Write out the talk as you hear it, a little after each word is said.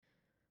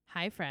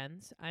Hi,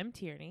 friends. I'm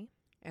Tierney.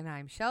 And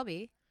I'm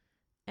Shelby.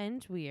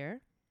 And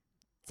we're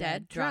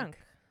Dead Drunk.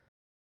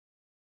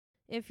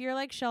 If you're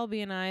like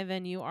Shelby and I,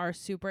 then you are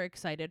super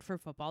excited for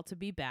football to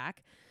be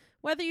back.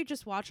 Whether you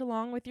just watch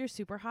along with your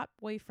super hot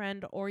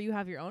boyfriend or you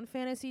have your own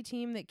fantasy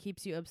team that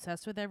keeps you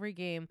obsessed with every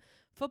game,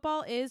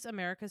 football is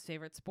America's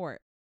favorite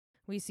sport.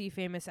 We see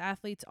famous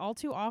athletes all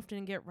too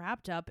often get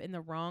wrapped up in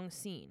the wrong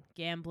scene.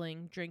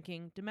 Gambling,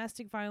 drinking,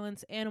 domestic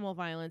violence, animal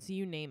violence,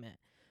 you name it.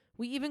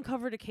 We even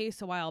covered a case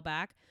a while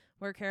back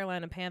where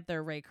Carolina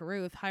Panther Ray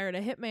Carruth hired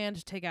a hitman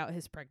to take out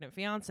his pregnant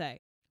fiancée.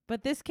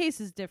 But this case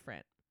is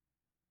different.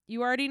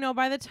 You already know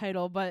by the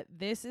title, but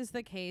this is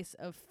the case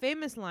of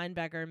famous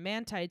linebacker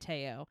Manti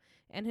Te'o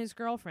and his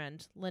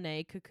girlfriend,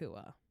 Lennay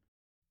Kekua.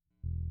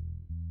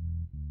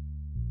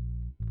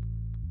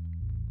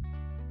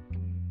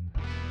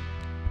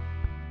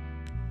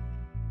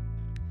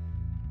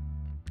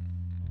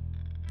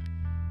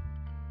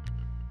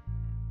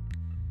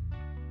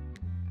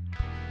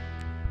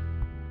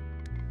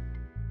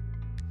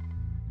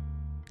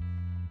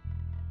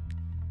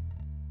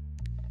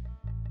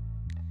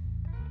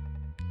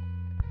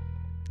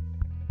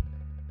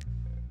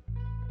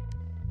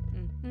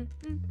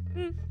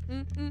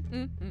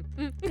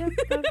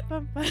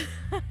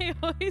 I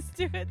always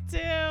do it too.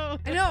 I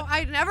know,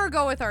 I never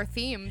go with our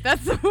theme.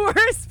 That's the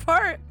worst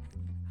part.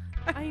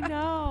 I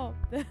know.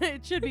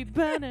 It should be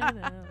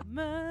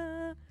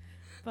banana.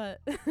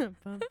 But bum,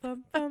 bum,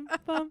 bum, bum,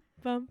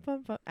 bum,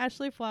 bum, bum.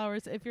 Ashley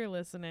Flowers, if you're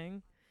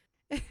listening.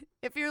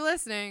 If you're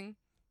listening,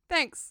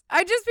 thanks.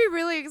 I'd just be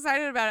really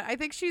excited about it. I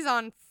think she's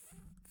on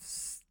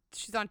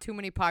too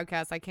many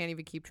podcasts. I can't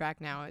even keep track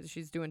now.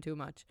 She's doing too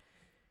much.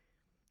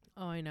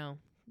 Oh, I know.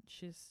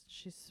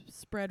 She's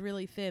spread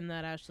really thin,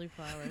 that Ashley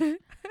Flowers.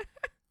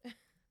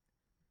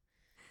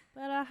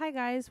 But hi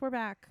guys, we're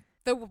back.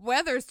 The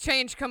weather's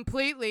changed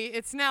completely.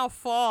 It's now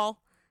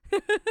fall.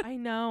 I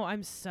know.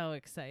 I'm so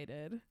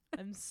excited.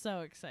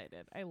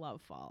 I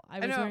love fall. I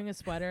was wearing a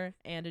sweater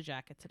and a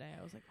jacket today.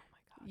 I was like, oh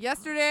my God.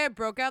 Yesterday I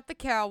broke out the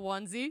cow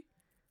onesie.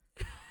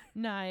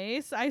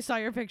 Nice. I saw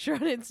your picture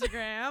on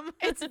Instagram.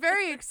 It's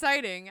very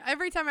exciting.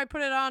 Every time I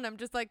put it on, I'm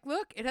just like,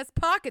 look, it has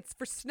pockets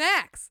for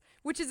snacks,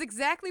 which is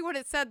exactly what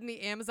it said in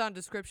the Amazon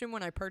description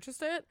when I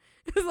purchased it.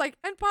 It was like,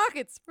 and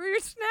pockets for your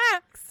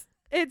snacks.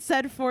 It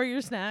said for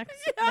your snacks.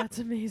 Yeah. That's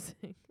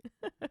amazing.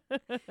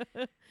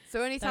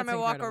 So anytime That's I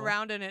walk incredible.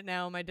 around in it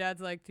now, my dad's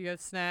like, do you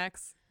have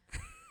snacks?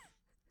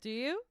 Do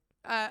you?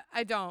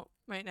 I don't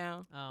right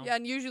now. Oh. Yeah,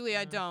 and usually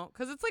I don't.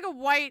 Because it's like a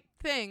white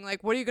thing.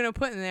 Like, what are you going to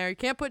put in there? You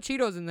can't put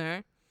Cheetos in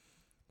there.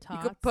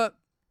 Tots. You could put Like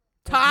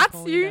tots.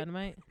 Napoleon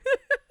Dynamite.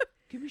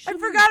 Give me I some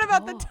forgot of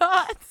about your the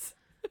tots.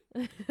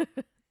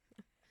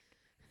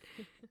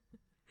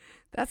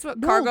 That's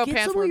what cargo get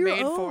pants some were of your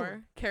made own.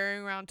 for.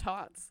 Carrying around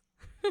tots.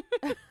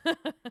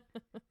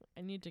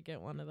 I need to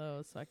get one of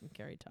those so I can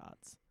carry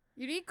tots.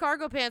 You need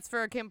cargo pants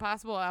for a Kim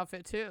Possible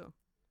outfit too.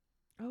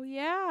 Oh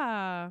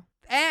yeah.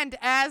 And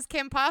as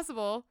Kim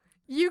Possible,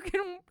 you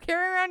can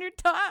carry around your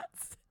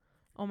tots.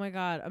 Oh my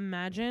God.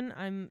 Imagine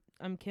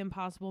I'm Kim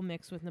Possible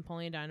mixed with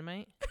Napoleon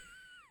Dynamite.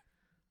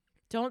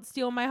 Don't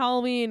steal my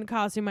Halloween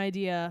costume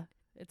idea.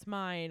 It's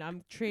mine.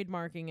 I'm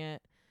trademarking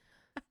it.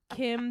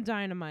 Kim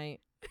Dynamite.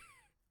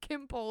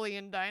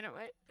 Kimpolian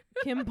Dynamite.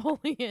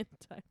 Kimpolian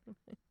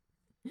Dynamite.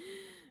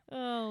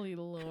 Holy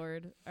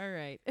Lord. All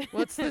right.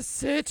 What's the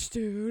sitch,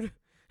 dude?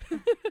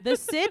 The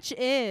sitch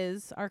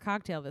is our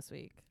cocktail this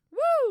week.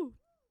 Woo!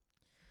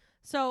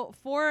 So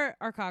for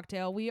our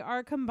cocktail, we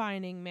are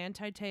combining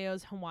Manti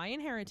Te'o's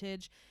Hawaiian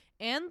heritage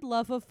and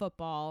love of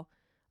football.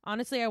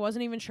 Honestly, I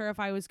wasn't even sure if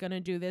I was going to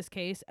do this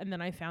case, and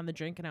then I found the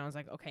drink and I was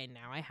like, okay,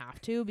 now I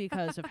have to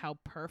because of how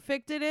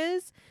perfect it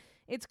is.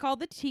 It's called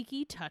the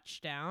Tiki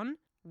Touchdown.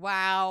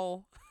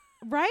 Wow.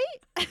 Right?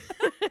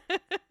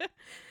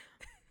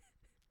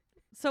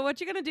 So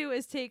what you're going to do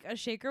is take a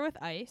shaker with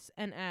ice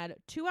and add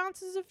 2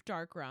 ounces of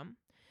dark rum,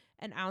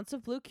 an ounce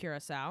of blue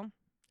curacao,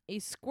 a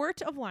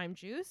squirt of lime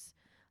juice,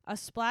 a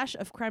splash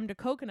of creme de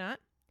coconut,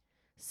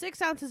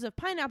 6 ounces of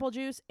pineapple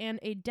juice, and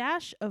a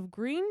dash of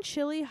green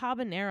chili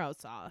habanero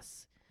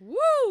sauce.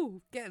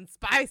 Woo! Getting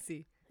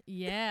spicy.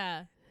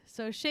 Yeah.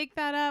 So shake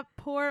that up,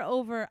 pour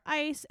over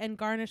ice, and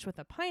garnish with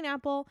a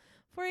pineapple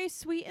for a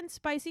sweet and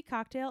spicy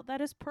cocktail that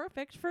is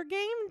perfect for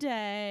game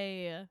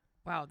day.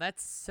 Wow,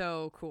 that's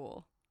so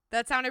cool.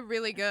 That sounded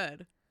really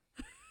good.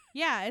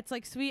 Yeah, it's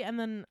like sweet and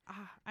then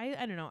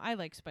I don't know. I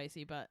like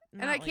spicy, but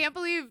And I can't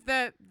believe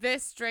that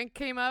this drink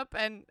came up.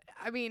 And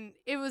I mean,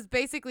 it was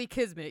basically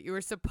kismet. You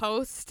were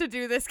supposed to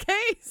do this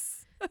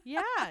case.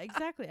 Yeah,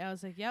 exactly. I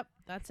was like, yep,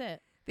 that's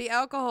it. The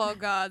alcohol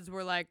gods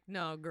were like,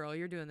 no, girl,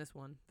 you're doing this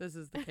one. This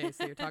is the case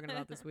that you're talking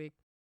about this week.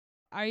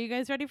 Are you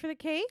guys ready for the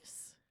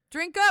case?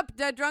 Drink up,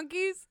 dead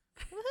drunkies.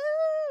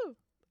 Woohoo!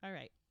 All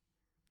right.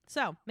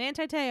 So,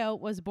 Manti Te'o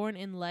was born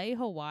in Lae,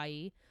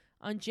 Hawaii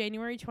on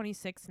January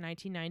 26,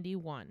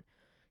 1991.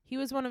 He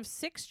was one of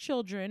 6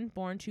 children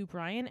born to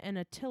Brian and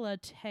Attila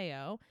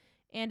Te'o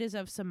and is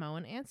of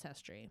Samoan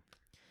ancestry.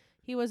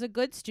 He was a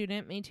good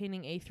student,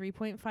 maintaining a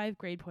 3.5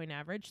 grade point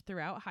average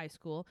throughout high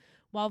school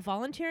while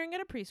volunteering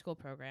at a preschool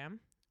program,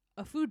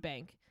 a food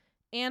bank,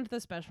 and the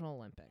Special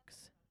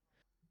Olympics.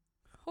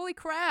 Holy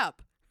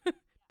crap.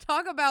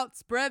 Talk about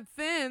spread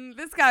thin.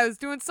 This guy was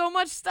doing so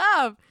much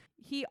stuff.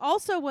 He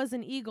also was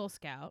an Eagle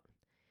Scout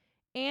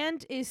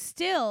and is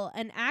still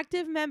an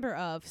active member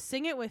of,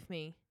 sing it with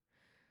me,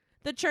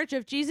 the Church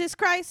of Jesus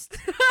Christ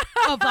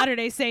of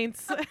Latter-day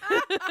Saints. I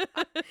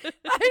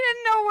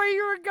didn't know where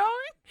you were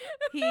going.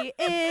 He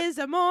is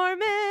a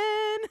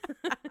Mormon.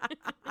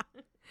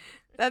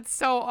 That's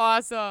so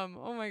awesome.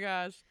 Oh my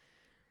gosh.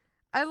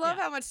 I love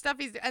Yeah. how much stuff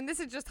he's and this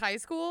is just high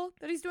school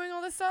that he's doing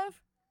all this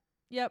stuff?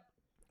 Yep.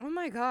 Oh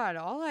my god.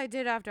 All I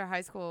did after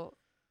high school,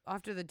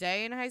 after the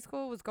day in high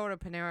school, was go to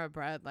Panera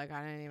Bread. Like,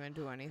 I didn't even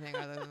do anything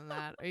other than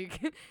that. Are you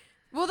kidding?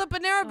 Well, the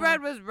Panera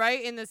Bread was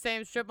right in the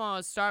same strip mall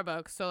as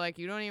Starbucks, so like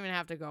you don't even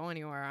have to go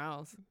anywhere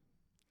else.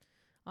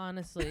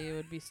 Honestly, it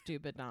would be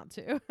stupid not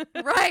to.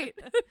 Right.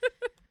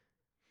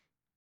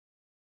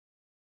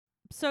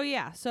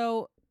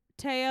 So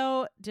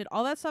Teo did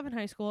all that stuff in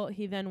high school.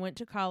 He then went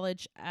to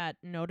college at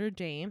Notre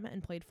Dame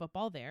and played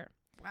football there.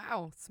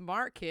 Wow,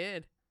 smart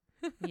kid.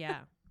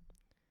 Yeah.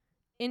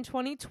 In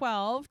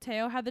 2012,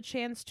 Teo had the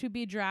chance to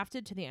be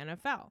drafted to the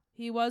NFL.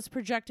 He was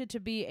projected to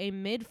be a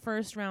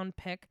mid-first round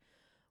pick,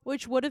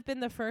 which would have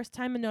been the first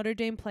time a Notre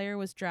Dame player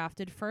was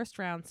drafted first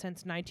round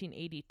since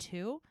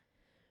 1982.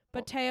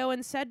 But Teo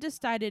instead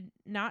decided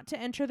not to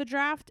enter the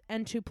draft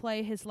and to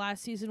play his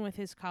last season with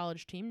his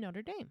college team,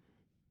 Notre Dame.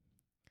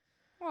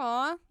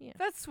 Aw, Yeah.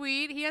 that's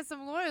sweet. He has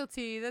some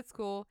loyalty. That's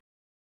cool.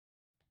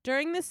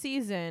 During the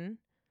season,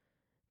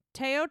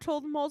 Teo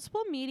told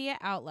multiple media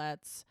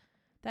outlets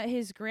that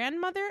his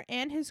grandmother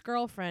and his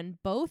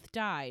girlfriend both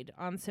died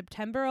on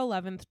September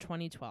 11th,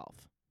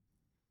 2012.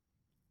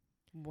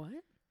 What?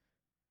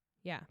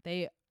 Yeah,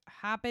 they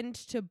happened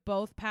to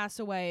both pass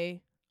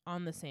away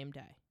on the same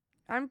day.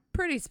 I'm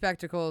pretty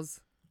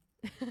spectacles.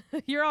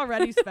 You're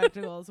already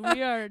spectacles.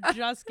 We are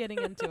just getting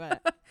into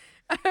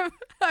it.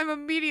 I'm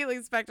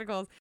immediately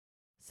spectacles.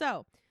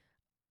 So,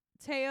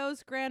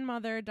 Teo's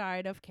grandmother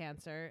died of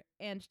cancer,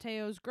 and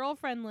Teo's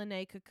girlfriend,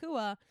 Lene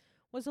Kekua,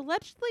 was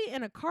allegedly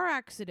in a car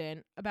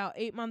accident about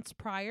 8 months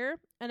prior,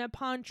 and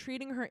upon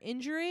treating her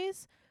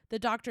injuries, the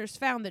doctors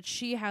found that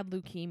she had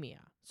leukemia.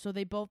 So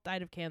they both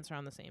died of cancer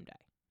on the same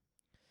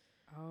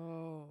day.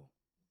 Oh.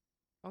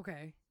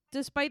 Okay.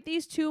 Despite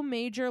these two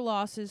major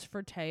losses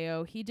for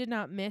Teo, he did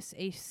not miss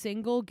a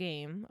single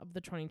game of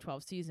the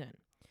 2012 season.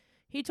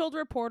 He told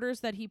reporters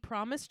that he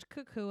promised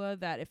Kekua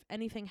that if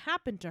anything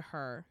happened to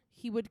her,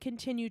 he would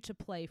continue to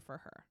play for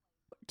her.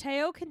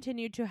 Teo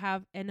continued to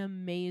have an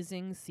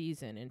amazing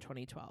season in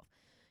 2012.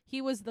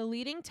 He was the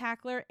leading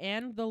tackler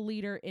and the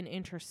leader in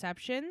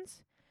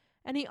interceptions,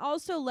 and he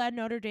also led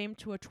Notre Dame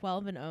to a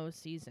 12-0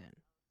 season.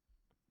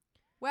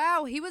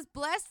 Wow, he was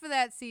blessed for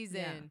that season.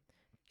 Yeah.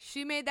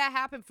 She made that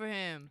happen for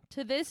him.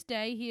 To this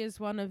day, he is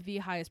one of the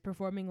highest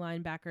performing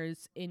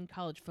linebackers in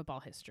college football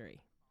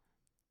history.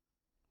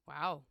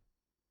 Wow.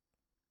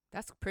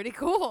 That's pretty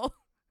cool.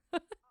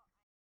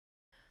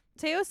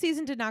 Teo's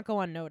season did not go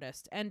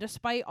unnoticed, and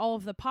despite all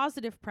of the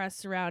positive press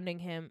surrounding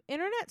him,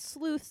 internet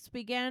sleuths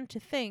began to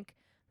think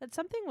that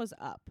something was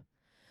up.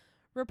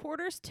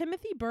 Reporters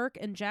Timothy Burke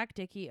and Jack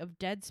Dickey of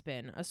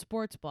Deadspin, a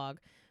sports blog,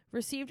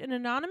 received an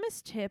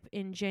anonymous tip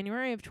in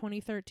January of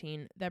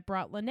 2013 that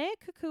brought Lene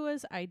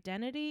Kekua's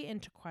identity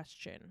into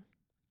question.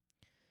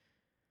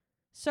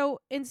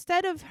 So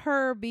instead of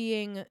her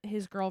being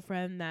his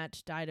girlfriend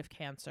that died of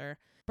cancer,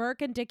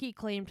 Burke and Dickey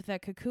claimed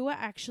that Kekua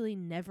actually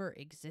never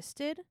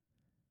existed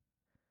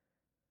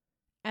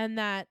and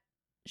that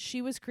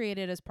she was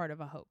created as part of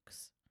a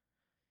hoax.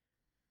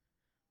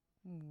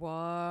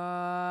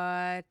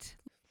 What?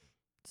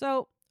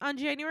 So on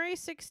January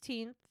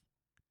 16th,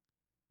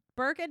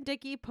 Burke and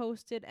Dickey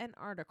posted an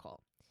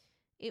article.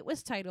 It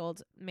was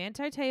titled,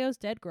 Manti Te'o's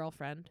Dead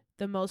Girlfriend,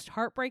 the most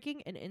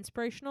heartbreaking and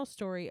inspirational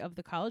story of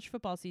the college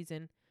football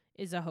season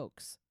is a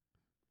hoax.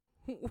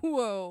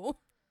 Whoa.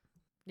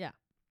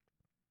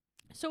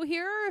 So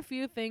here are a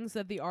few things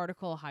that the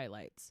article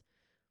highlights.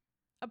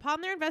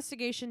 Upon their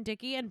investigation,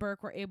 Dickey and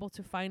Burke were able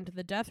to find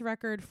the death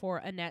record for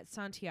Annette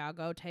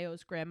Santiago,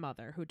 Te'o's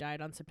grandmother, who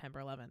died on September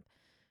 11th.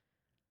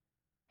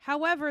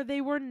 However, they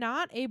were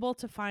not able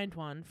to find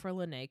one for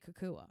Lene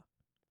Kekua.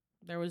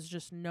 There was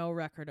just no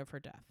record of her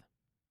death.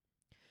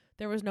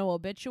 There was no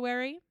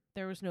obituary,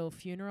 there was no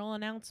funeral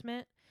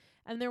announcement,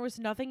 and there was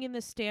nothing in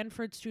the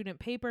Stanford student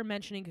paper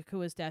mentioning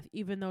Kekua's death,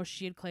 even though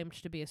she had claimed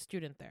to be a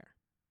student there.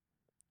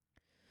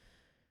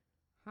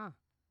 Huh.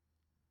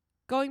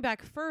 Going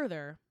back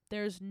further,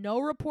 there's no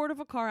report of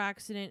a car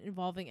accident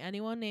involving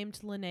anyone named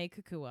Lene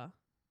Kekua.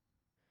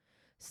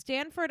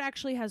 Stanford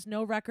actually has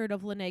no record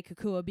of Lene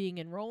Kekua being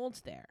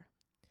enrolled there.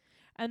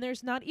 And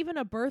there's not even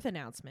a birth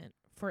announcement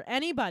for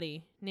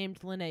anybody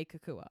named Lene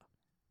Kekua.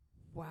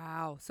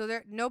 Wow.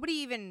 So nobody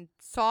even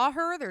saw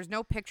her? There's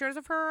no pictures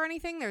of her or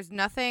anything? There's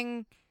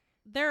nothing?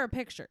 There are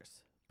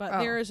pictures, but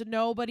there is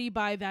nobody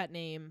by that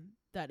name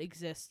that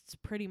exists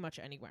pretty much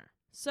anywhere.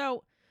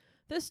 So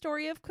The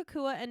story of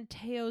Kukua and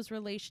Teo's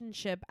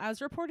relationship,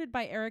 as reported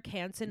by Eric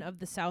Hansen of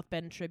the South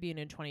Bend Tribune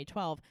in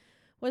 2012,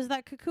 was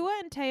that Kukua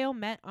and Teo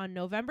met on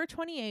November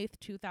 28,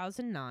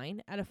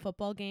 2009, at a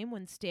football game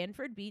when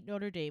Stanford beat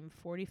Notre Dame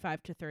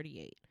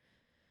 45-38.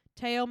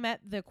 Teo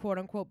met the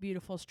quote-unquote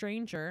beautiful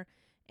stranger,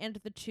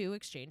 and the two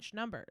exchanged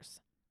numbers.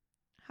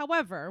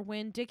 However,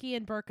 when Dickey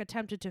and Burke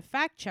attempted to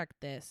fact-check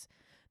this,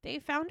 they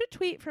found a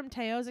tweet from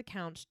Teo's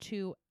account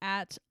to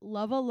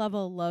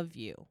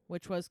 @LoveLoveLoveYou,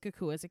 which was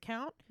Kukua's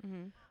account,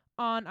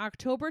 on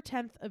October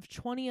 10th of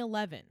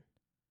 2011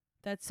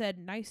 that said,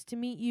 "Nice to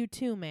meet you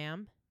too,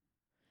 ma'am,"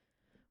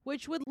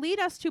 which would lead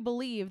us to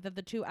believe that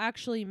the two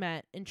actually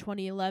met in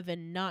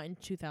 2011, not in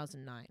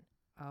 2009.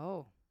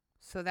 Oh,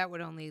 so that would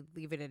only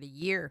leave it at a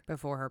year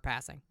before her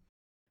passing.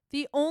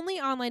 The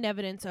only online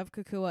evidence of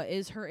Kukua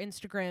is her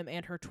Instagram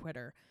and her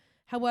Twitter.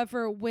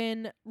 However,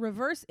 when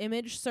reverse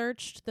image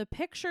searched, the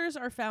pictures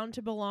are found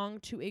to belong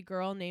to a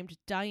girl named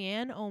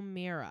Diane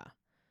O'Meara,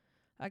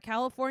 a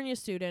California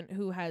student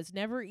who has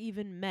never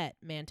even met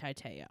Manti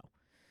Teo.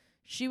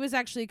 She was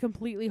actually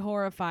completely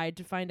horrified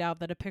to find out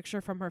that a picture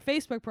from her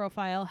Facebook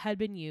profile had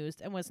been used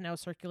and was now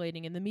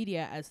circulating in the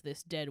media as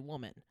this dead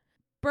woman.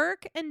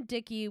 Burke and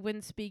Dickey,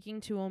 when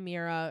speaking to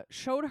O'Meara,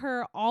 showed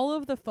her all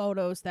of the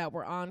photos that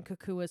were on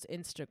Kukua's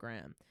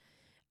Instagram,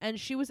 and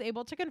she was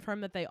able to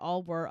confirm that they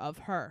all were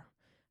of her.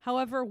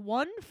 However,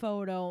 one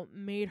photo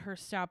made her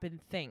stop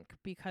and think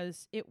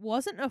because it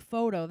wasn't a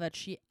photo that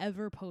she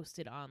ever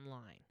posted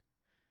online.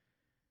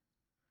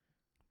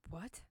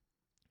 What?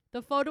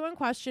 The photo in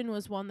question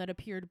was one that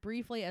appeared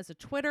briefly as a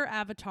Twitter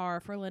avatar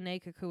for Lene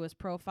Kukua's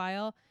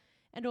profile,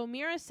 and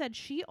O'Meara said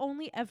she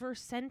only ever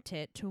sent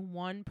it to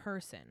one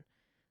person,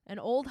 an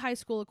old high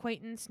school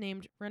acquaintance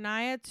named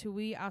Renaya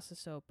Tui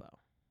Asasopo.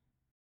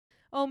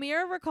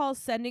 O'Meara recalls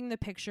sending the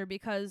picture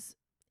because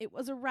it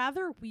was a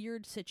rather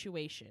weird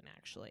situation,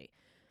 actually.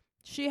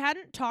 She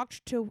hadn't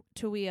talked to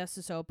Tui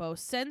Asasopo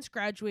since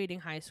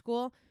graduating high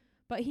school,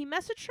 but he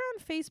messaged her on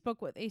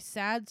Facebook with a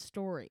sad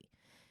story.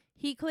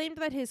 He claimed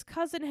that his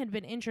cousin had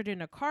been injured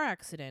in a car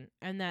accident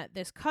and that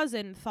this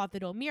cousin thought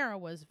that O'Meara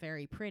was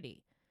very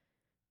pretty.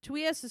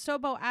 Tui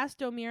Asasopo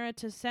asked O'Meara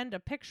to send a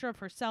picture of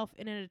herself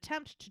in an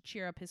attempt to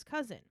cheer up his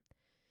cousin.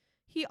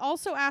 He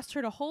also asked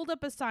her to hold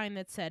up a sign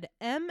that said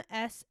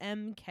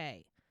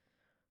MSMK.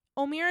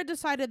 O'Meara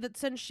decided that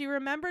since she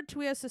remembered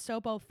Tui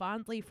Asasopo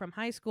fondly from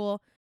high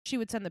school, she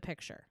would send the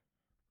picture.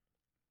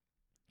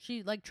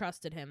 She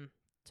trusted him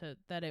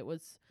that he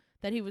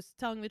was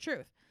telling the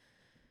truth.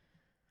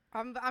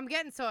 I'm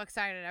getting so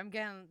excited. I'm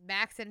getting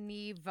Max and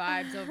Neve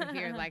vibes over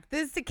here. Like,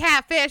 this is the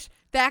catfish.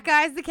 That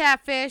guy's the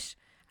catfish.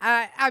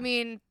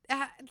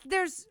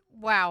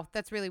 Wow,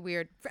 that's really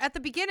weird. At the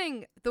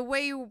beginning, the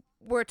way you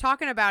were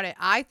talking about it,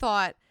 I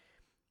thought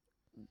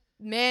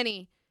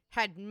Manny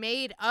had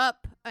made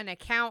up an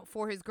account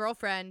for his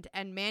girlfriend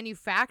and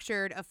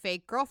manufactured a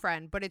fake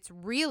girlfriend, but it's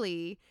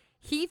really,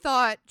 he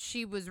thought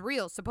she was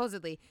real,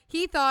 supposedly.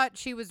 He thought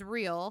she was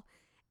real,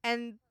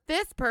 and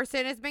this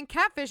person has been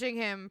catfishing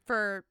him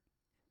for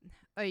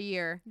a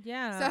year.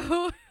 Yeah.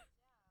 So,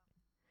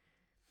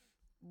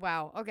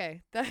 wow,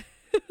 okay.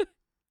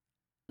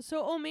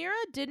 So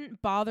O'Meara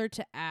didn't bother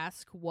to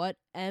ask what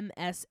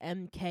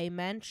MSMK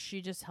meant.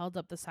 She just held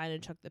up the sign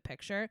and took the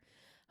picture.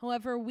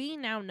 However, we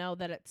now know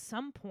that at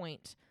some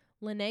point,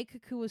 Lene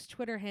Kukua's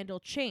Twitter handle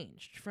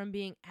changed from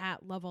being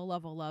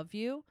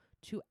 @LoveLoveLoveYou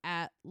to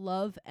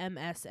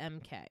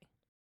 @LoveMSMK.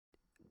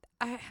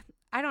 I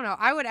don't know.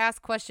 I would ask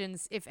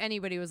questions if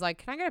anybody was like,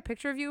 "Can I get a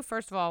picture of you?"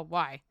 First of all,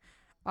 why?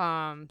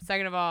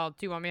 Second of all, do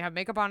you want me to have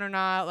makeup on or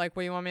not? Like,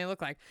 what do you want me to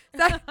look like?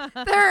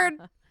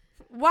 Third,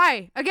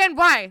 why? Again,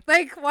 why?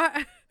 Like,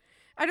 what?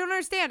 I don't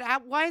understand.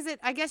 Why is it?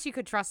 I guess you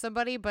could trust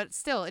somebody, but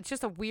still, it's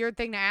just a weird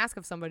thing to ask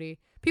of somebody.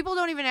 People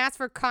don't even ask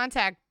for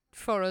contact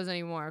photos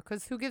anymore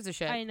because who gives a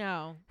shit? I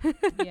know.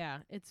 Yeah,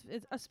 it's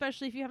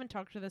especially if you haven't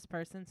talked to this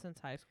person since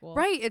high school.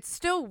 Right. It's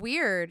still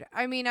weird.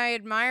 I mean, I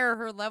admire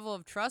her level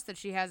of trust that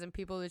she has in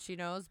people that she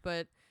knows,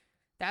 but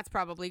that's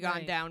probably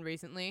gone down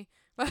recently.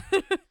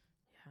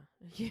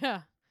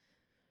 Yeah.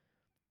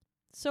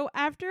 So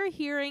after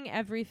hearing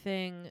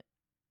everything,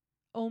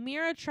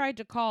 O'Meara tried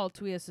to call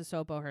Tui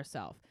Asasopo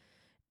herself.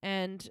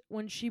 And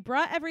when she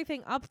brought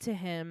everything up to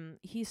him,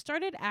 he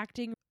started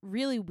acting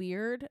really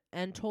weird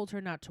and told her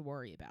not to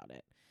worry about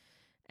it.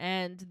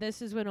 And this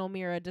is when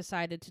O'Meara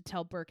decided to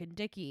tell Burke and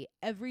Dickey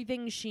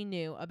everything she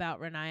knew about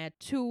Renaya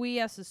Tui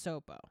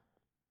Asasopo.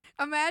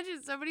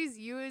 Imagine somebody's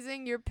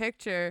using your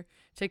picture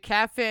to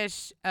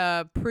catfish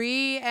a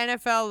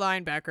pre-NFL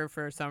linebacker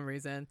for some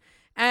reason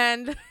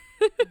and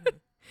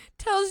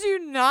tells you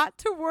not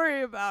to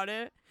worry about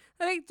it.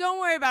 Like, don't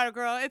worry about it,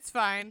 girl. It's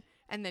fine.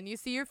 And then you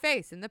see your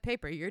face in the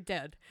paper. You're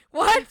dead.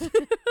 What?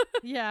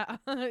 Yeah.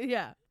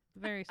 Yeah.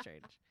 Very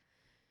strange.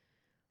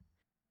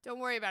 Don't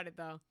worry about it,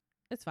 though.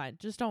 It's fine.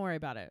 Just don't worry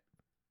about it.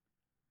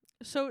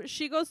 So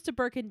she goes to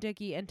Burke and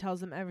Dickey and tells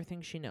them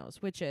everything she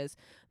knows, which is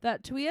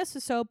that Tui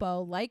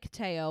Asasopo, like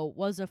Teo,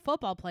 was a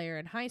football player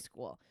in high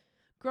school.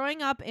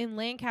 Growing up in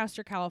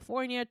Lancaster,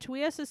 California,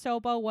 Tui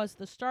Asasopo was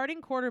the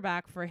starting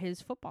quarterback for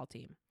his football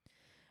team.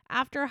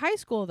 After high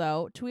school,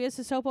 though, Tuia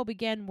Sissopo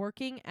began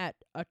working at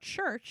a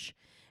church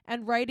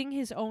and writing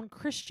his own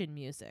Christian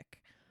music.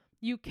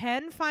 You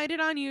can find it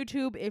on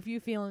YouTube if you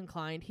feel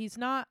inclined. He's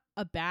not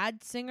a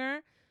bad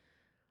singer,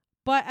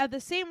 but at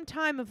the same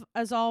time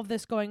as all of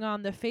this going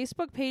on, the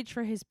Facebook page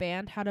for his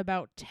band had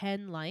about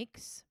 10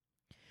 likes,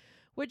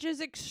 which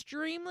is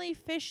extremely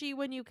fishy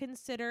when you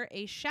consider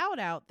a shout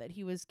out that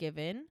he was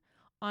given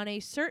on a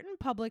certain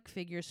public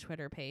figure's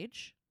Twitter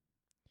page.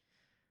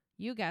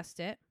 You guessed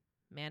it,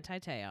 Manti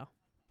Te'o.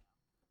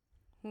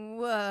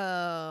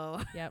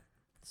 Whoa. Yep.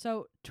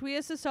 So Tuia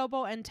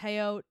Sissopo and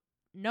Te'o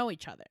know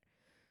each other.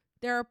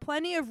 There are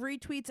plenty of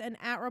retweets and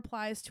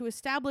 @replies to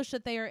establish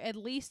that they are at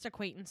least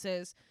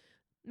acquaintances.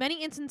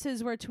 Many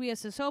instances where Tuia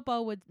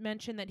Sissopo would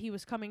mention that he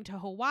was coming to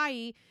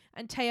Hawaii,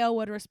 and Te'o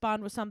would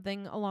respond with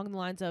something along the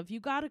lines of, "You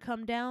gotta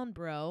come down,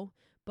 bro."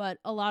 But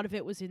a lot of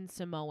it was in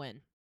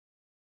Samoan.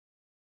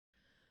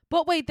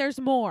 But wait, there's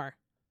more.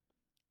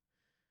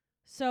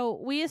 So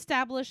we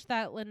established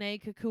that Lene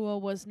Kekua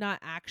was not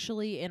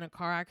actually in a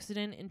car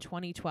accident in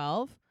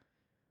 2012.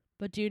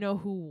 But do you know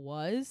who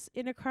was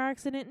in a car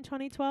accident in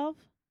 2012?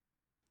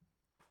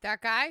 That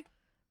guy?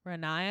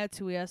 Renaya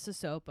Tuia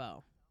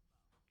Sissopo.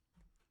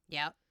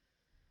 Yep.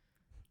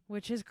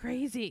 Which is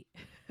crazy.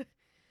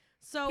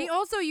 So He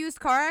also used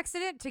car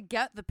accident to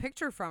get the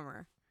picture from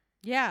her.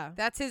 yeah,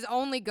 That's his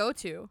only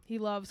go-to. he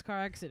loves car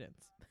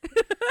accidents.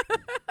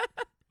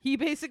 He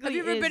basically Have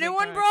you ever is been a in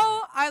one, car bro?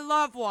 accident. I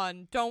love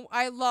one.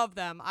 I love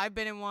them. I've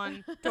been in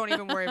one. Don't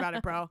even worry about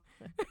it, bro.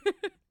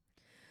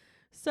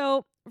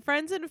 So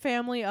friends and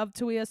family of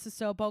Tuia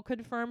Sissopo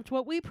confirmed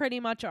what we pretty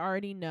much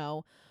already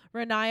know.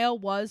 Renaya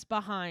was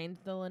behind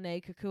the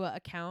Lene Kekua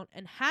account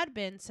and had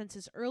been since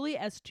as early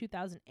as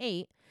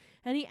 2008,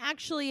 and he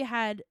actually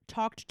had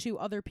talked to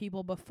other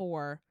people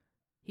before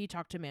he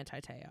talked to Manti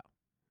Te'o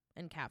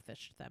and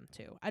catfished them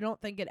too. I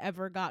don't think it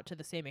ever got to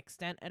the same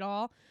extent at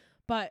all,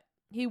 but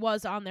he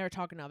was on there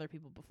talking to other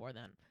people before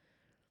then.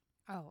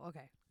 Oh,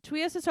 okay.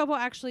 Tuia Sissopo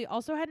actually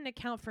also had an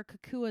account for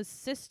Kekua's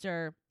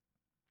sister,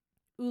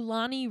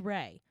 Ulani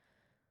Ray.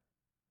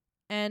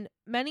 And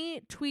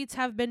many tweets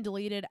have been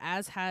deleted,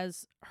 as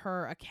has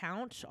her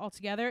account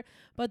altogether.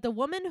 But the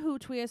woman who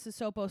Tuia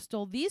Sissopo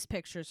stole these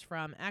pictures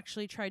from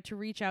actually tried to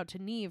reach out to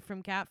Neve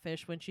from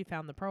Catfish when she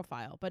found the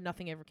profile, but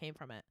nothing ever came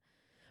from it.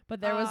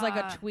 But there was like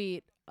a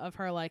tweet of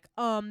her like,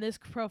 this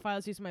profile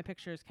is using my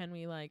pictures. Can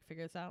we like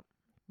figure this out?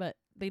 But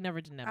they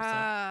never did an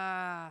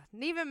episode.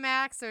 Neve and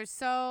Max are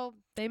so...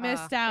 They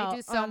missed out They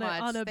do so on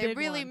much. on a They big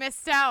really one.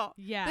 missed out.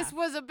 Yeah. This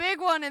was a big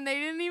one, and they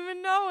didn't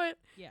even know it.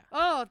 Yeah.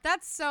 Oh,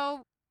 that's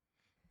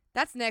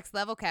next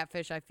level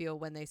catfish, I feel,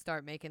 when they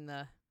start making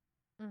the...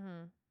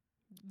 Mm-hmm.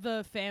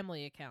 The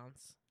family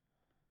accounts.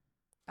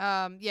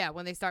 Yeah,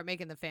 when they start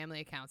making the family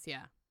accounts,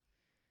 yeah.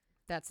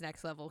 That's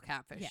next level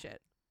catfish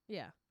shit.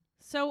 Yeah.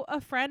 So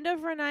a friend of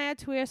Renaya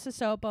Tuia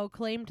Sissopo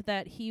claimed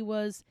that he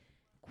was,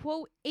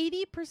 quote,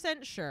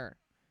 80% sure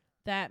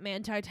that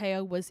Manti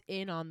Te'o was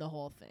in on the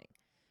whole thing.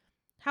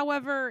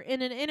 However,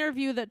 in an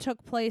interview that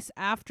took place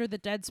after the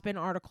Deadspin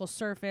article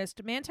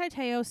surfaced, Manti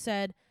Te'o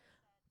said,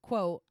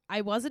 quote,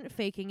 "I wasn't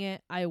faking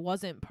it. I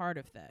wasn't part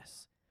of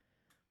this."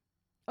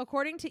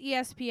 According to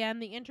ESPN,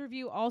 the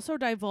interview also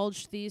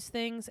divulged these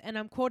things, and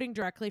I'm quoting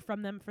directly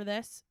from them for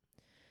this.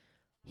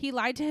 He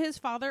lied to his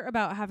father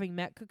about having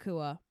met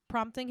Kekua,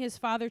 prompting his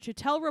father to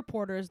tell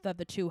reporters that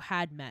the two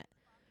had met.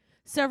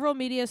 Several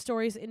media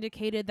stories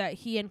indicated that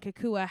he and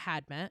Kekua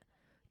had met.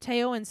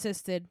 Te'o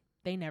insisted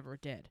they never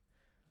did.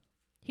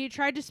 He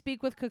tried to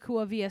speak with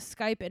Kekua via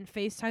Skype and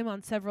FaceTime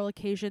on several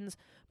occasions,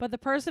 but the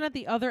person at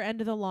the other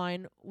end of the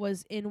line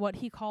was in what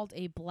he called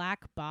a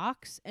black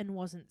box and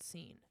wasn't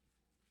seen.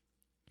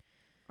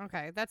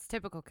 Okay, that's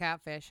typical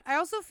catfish. I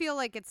also feel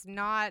like it's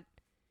not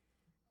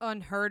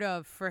unheard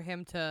of for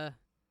him to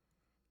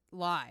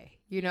lie.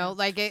 You know,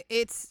 like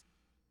it's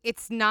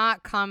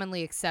not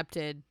commonly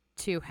accepted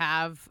to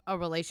have a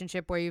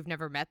relationship where you've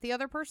never met the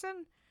other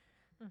person.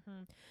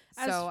 Mm-hmm.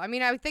 So, I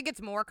mean, I think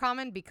it's more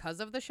common because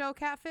of the show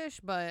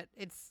Catfish, but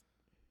it's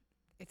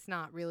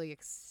not really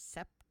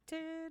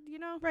accepted, you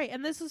know? Right,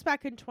 and this was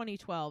back in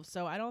 2012,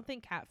 so I don't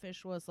think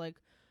Catfish was, like,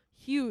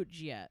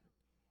 huge yet.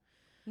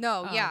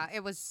 No, yeah,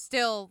 it was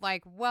still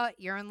like, what?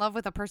 You're in love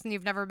with a person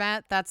you've never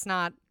met? That's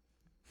not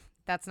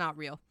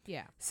real.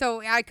 Yeah.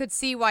 So I could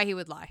see why he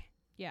would lie.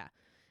 Yeah.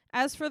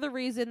 As for the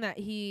reason that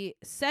he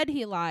said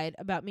he lied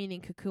about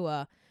meeting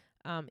Kekua,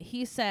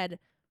 he said,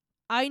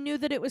 "I knew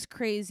that it was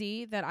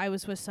crazy that I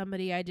was with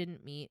somebody I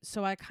didn't meet,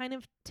 so I kind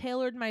of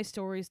tailored my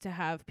stories to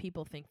have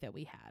people think that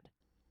we had."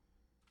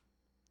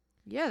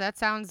 Yeah, that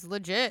sounds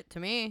legit to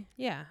me.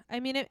 Yeah. I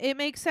mean, it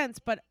makes sense,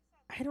 but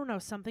I don't know.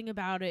 Something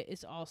about it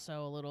is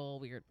also a little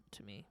weird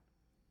to me.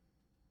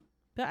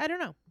 But I don't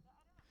know.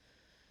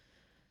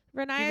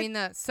 Renaya... You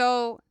mean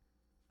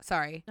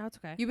sorry. No, it's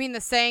okay. You mean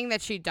the saying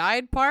that she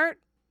died part?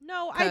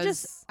 No, I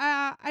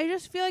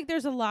just feel like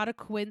there's a lot of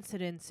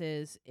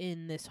coincidences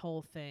in this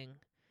whole thing.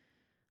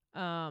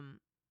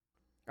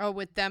 Oh,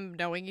 with them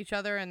knowing each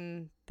other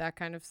and that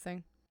kind of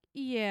thing?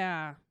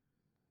 Yeah.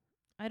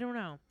 I don't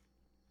know.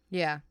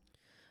 Yeah.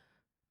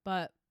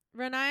 But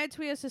Renaya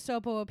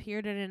Tuiasosopo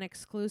appeared in an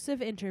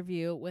exclusive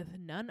interview with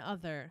none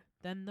other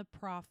than the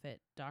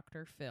prophet,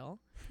 Dr. Phil.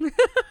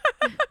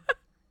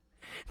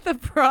 The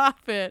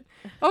prophet.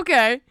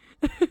 Okay.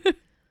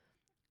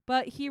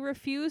 But he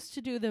refused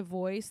to do the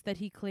voice that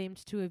he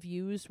claimed to have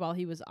used while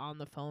he was on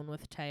the phone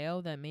with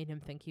Teo that made him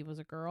think he was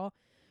a girl.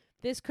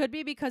 This could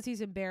be because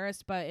he's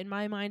embarrassed, but in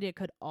my mind it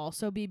could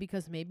also be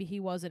because maybe he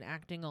wasn't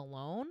acting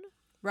alone.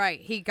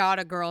 Right. He got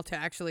a girl to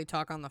actually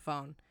talk on the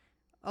phone.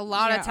 A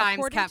lot of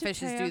times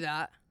catfishes do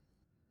that.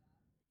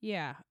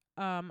 Yeah.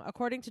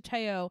 According to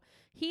Teo,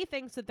 he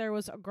thinks that there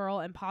was a girl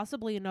and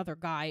possibly another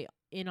guy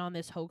in on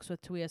this hoax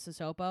with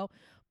Tuiasosopo,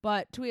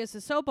 but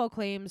Tuiasosopo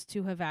claims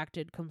to have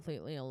acted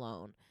completely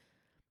alone.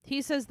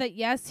 He says that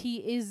yes, he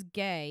is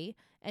gay,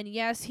 and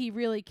yes, he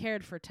really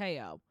cared for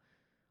Teo.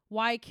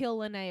 Why kill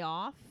Lene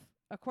off?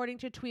 According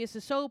to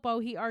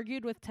Tuiasosopo, he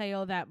argued with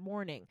Teo that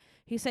morning.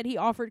 He said he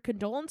offered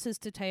condolences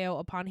to Teo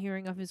upon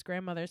hearing of his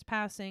grandmother's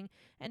passing,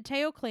 and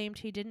Teo claimed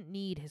he didn't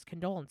need his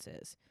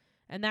condolences.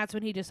 And that's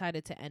when he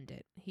decided to end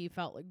it. He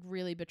felt like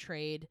really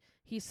betrayed.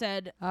 He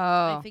said,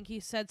 I think he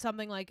said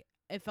something like,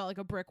 it felt like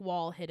a brick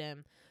wall hit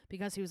him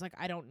because he was like,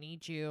 I don't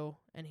need you.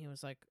 And he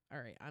was like, all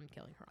right, I'm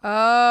killing her.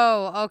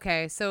 Oh,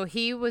 okay. So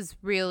he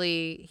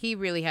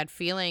really had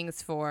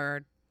feelings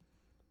for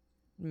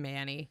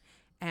Manny.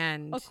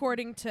 And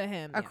according to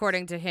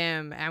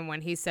him. And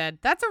when he said,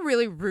 that's a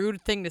really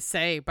rude thing to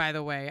say, by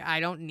the way, I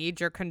don't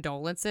need your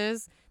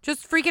condolences.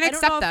 Just freaking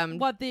accept them.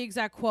 What the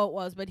exact quote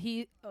was, but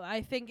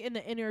I think in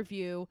the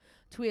interview,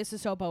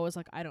 Tuiasosopo was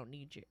like, I don't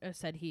need you.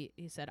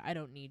 He said, I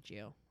don't need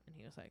you. And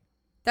he was like,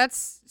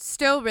 that's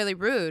still really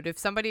rude. If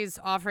somebody's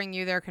offering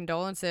you their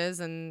condolences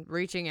and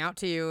reaching out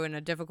to you in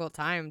a difficult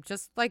time,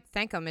 just like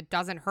thank them. It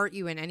doesn't hurt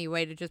you in any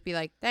way to just be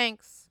like,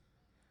 thanks.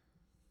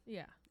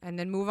 Yeah. And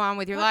then move on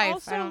with your life.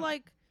 Also,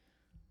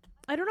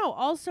 I don't know.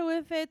 Also,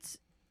 if it's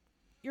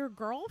your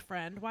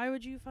girlfriend, why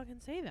would you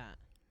fucking say that?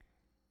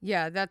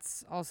 Yeah,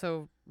 that's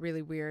also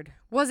really weird.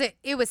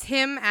 It was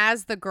him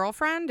as the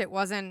girlfriend? It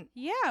wasn't...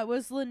 Yeah, it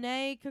was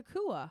Lene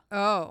Kakua.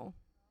 Oh.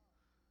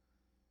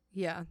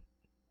 Yeah.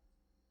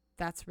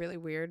 That's really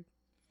weird.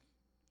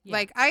 Yeah.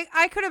 Like,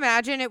 I could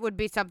imagine it would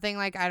be something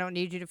like, I don't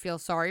need you to feel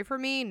sorry for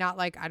me, not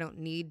like, I don't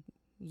need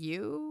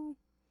you.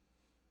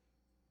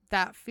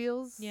 That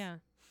feels... Yeah.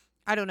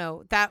 I don't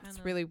know. That's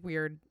really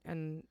weird,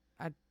 and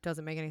it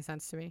doesn't make any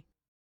sense to me.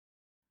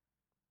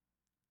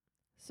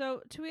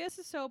 So,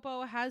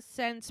 Tuiasosopo has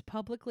since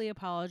publicly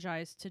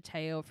apologized to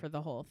Teo for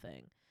the whole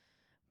thing.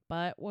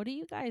 But what do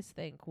you guys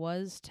think?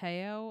 Was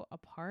Teo a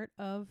part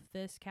of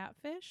this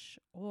catfish?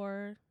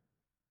 Or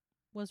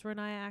was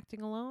Renaya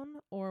acting alone?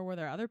 Or were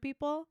there other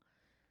people?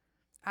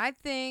 I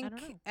think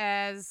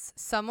as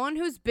someone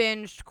who's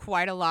binged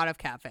quite a lot of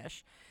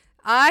catfish,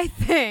 I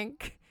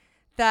think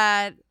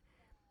that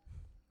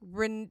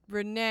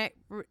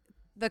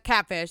the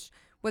catfish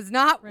was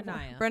not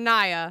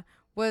Renaya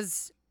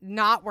was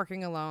not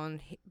working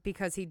alone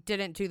because he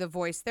didn't do the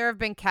voice. There have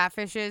been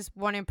catfishes,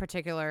 one in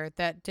particular,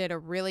 that did a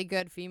really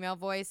good female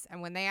voice,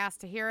 and when they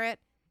asked to hear it,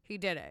 he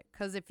did it.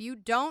 Because if you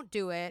don't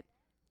do it,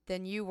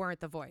 then you weren't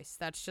the voice.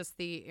 That's just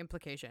the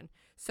implication.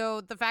 So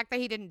the fact that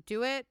he didn't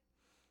do it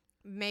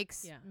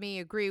makes me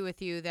agree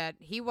with you that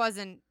he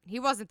wasn't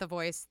the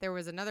voice. There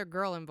was another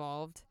girl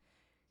involved.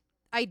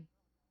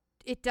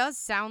 It does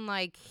sound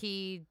like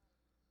he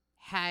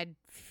had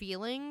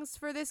feelings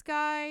for this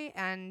guy,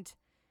 and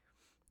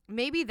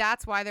maybe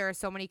that's why there are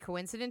so many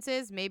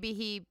coincidences. Maybe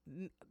he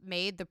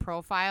made the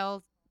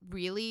profile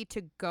really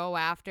to go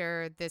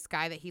after this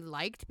guy that he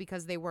liked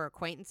because they were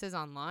acquaintances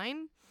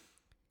online,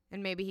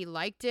 and maybe he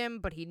liked him,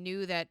 but he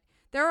knew that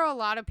there are a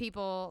lot of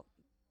people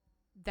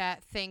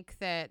that think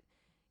that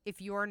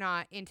if you're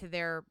not into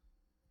their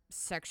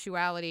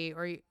sexuality,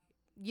 or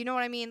you know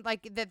what I mean,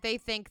 like that they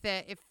think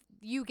that if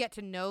you get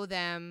to know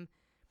them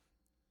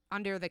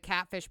under the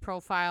catfish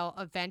profile,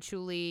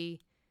 eventually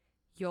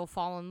you'll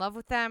fall in love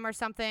with them or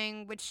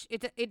something, which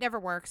it never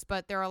works.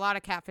 But there are a lot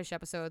of catfish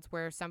episodes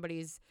where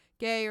somebody's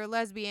gay or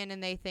lesbian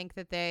and they think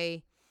that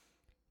they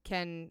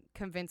can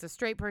convince a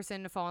straight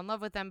person to fall in love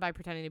with them by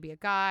pretending to be a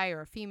guy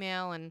or a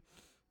female. And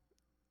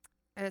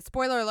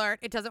spoiler alert,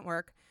 it doesn't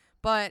work.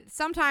 But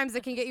sometimes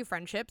it can get you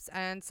friendships,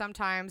 and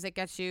sometimes it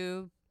gets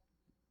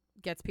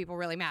people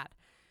really mad.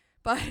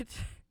 But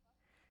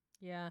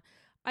yeah,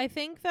 I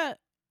think that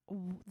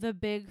the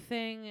big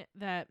thing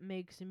that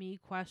makes me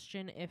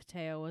question if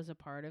Teo was a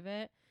part of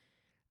it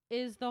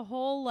is the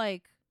whole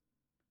like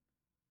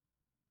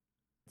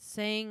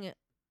saying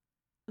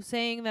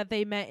that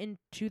they met in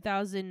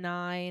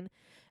 2009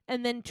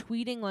 and then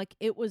tweeting like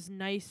it was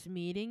nice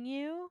meeting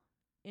you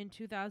in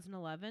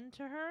 2011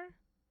 to her.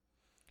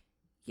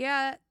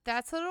 Yeah,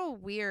 that's a little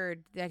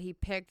weird that he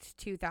picked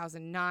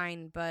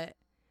 2009, but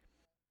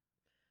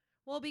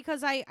well,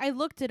 because I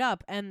looked it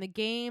up, and the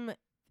game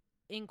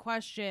in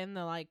question,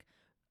 the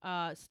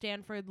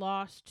Stanford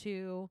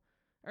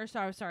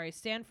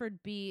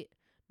Stanford beat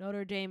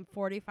Notre Dame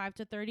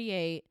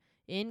 45-38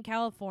 in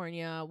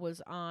California,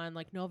 was on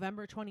like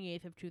November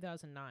 28th of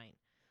 2009.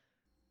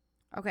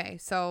 Okay,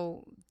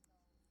 so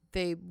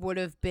they would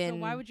have been. So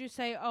why would you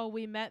say, oh,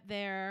 we met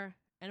there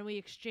and we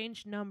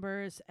exchanged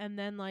numbers, and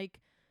then, like,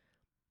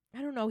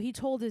 I don't know, he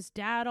told his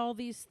dad all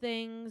these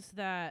things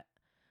that,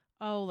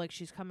 oh, like,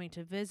 she's coming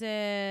to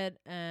visit,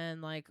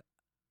 and, like,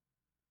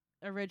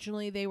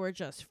 originally they were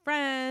just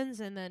friends,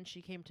 and then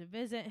she came to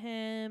visit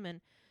him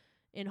and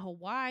in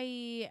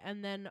Hawaii,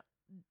 and then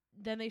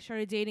they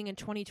started dating in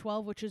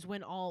 2012, which is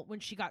when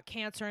she got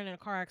cancer and in a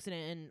car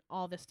accident and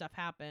all this stuff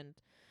happened.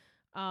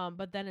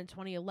 But then in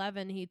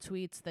 2011 he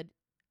tweets that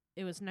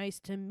it was nice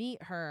to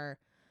meet her,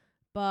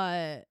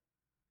 but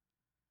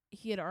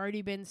he had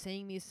already been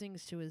saying these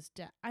things to his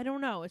dad. I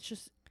don't know. It's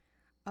just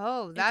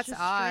that's it's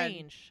just odd.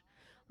 strange.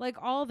 Like,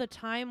 all the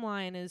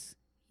timeline is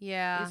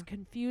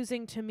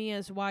confusing to me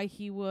as why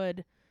he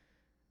would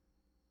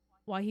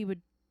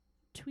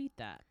tweet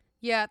that.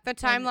 Yeah, the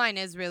timeline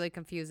is really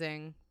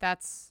confusing.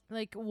 That's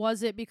like,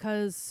 was it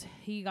because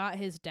he got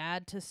his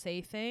dad to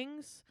say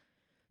things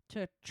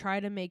to try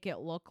to make it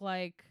look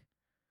like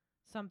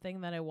something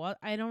that it was?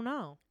 I don't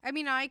know. I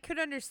mean, I could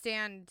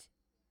understand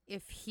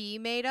if he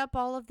made up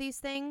all of these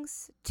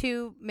things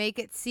to make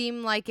it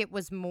seem like it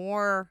was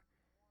more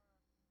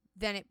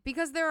than it,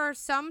 because there are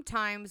some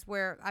times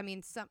where, I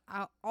mean,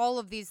 all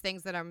of these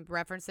things that I'm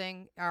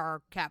referencing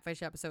are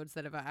catfish episodes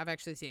that I've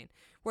actually seen,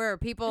 where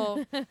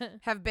people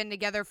have been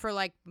together for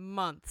like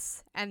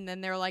months and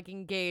then they're like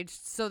engaged,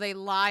 so they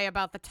lie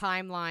about the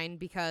timeline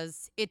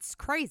because it's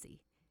crazy.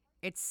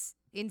 It's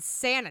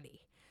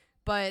insanity.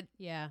 But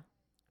yeah.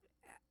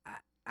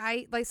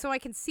 I like, so I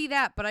can see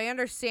that, but I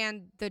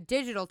understand the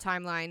digital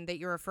timeline that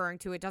you're referring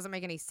to. It doesn't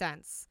make any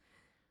sense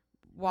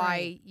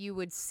why you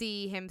would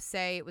see him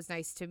say it was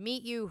nice to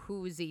meet you.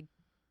 Who is he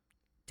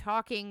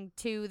talking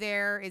to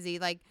there? Is he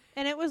like...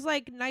 And it was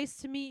like, nice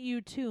to meet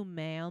you too,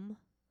 ma'am.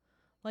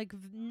 Like,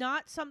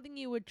 not something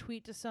you would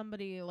tweet to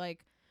somebody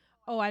like,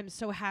 oh, I'm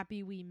so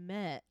happy we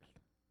met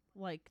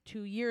like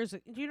 2 years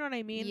ago. Do you know what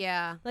I mean?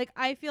 Yeah. Like,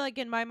 I feel like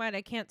in my mind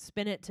I can't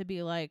spin it to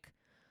be like,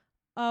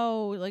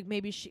 oh, like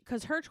maybe she...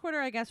 Because her Twitter,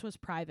 I guess, was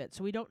private,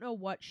 so we don't know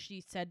what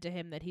she said to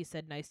him that he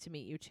said nice to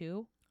meet you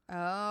too.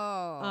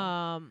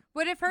 Oh.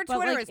 But if her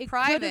Twitter like, is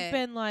private, could have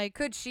been like,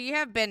 could she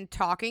have been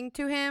talking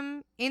to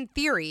him? In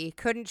theory,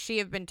 couldn't she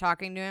have been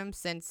talking to him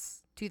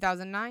since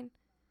 2009?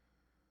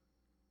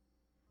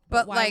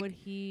 But why like, would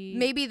he...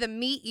 maybe the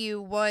meet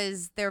you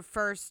was their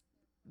first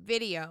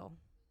video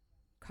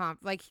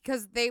like,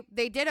 because they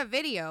did a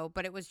video,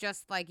 but it was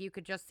just like, you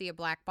could just see a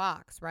black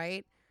box,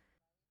 right?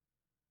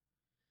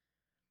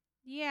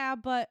 Yeah,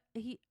 but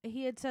he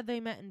had said they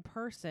met in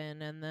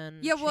person, and then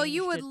yeah, well,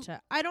 you would.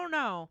 I don't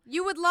know.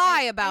 You would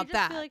lie about I just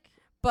that, feel like,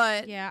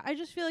 but yeah, I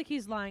just feel like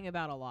he's lying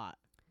about a lot.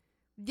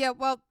 Yeah,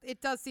 well,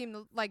 it does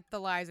seem like the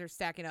lies are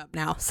stacking up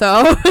now.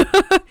 So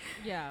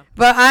yeah,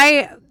 but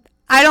I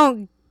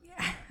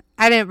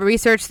didn't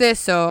research this,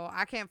 so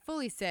I can't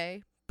fully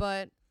say.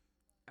 But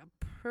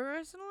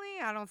personally,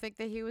 I don't think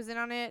that he was in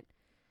on it.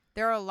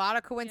 There are a lot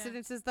of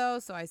coincidences, though,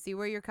 so I see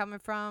where you're coming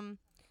from.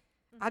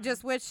 I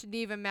just wish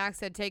Neve and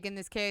Max had taken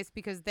this case,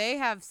 because they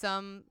have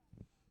some,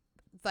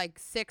 like,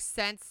 sixth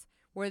sense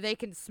where they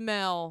can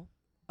smell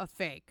a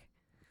fake.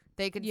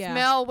 They can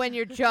smell when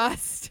you're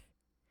just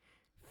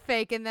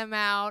faking them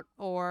out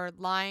or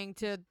lying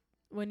to...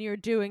 When you're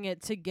doing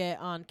it to get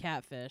on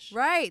Catfish.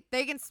 Right.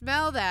 They can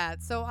smell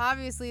that. So,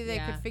 obviously, they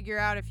could figure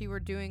out if you were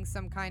doing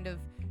some kind of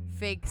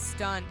fake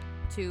stunt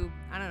to,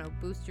 I don't know,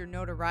 boost your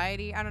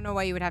notoriety. I don't know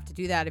why you would have to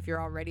do that if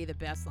you're already the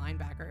best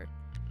linebacker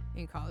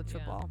in college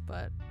football,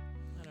 but...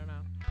 I don't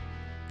know.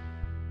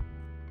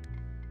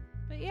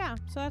 But yeah,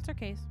 so that's our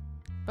case.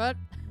 But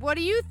what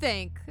do you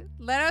think?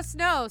 Let us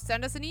know.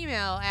 Send us an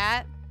email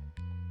at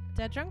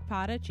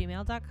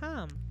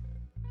deaddrunkpod@gmail.com.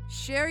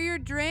 Share your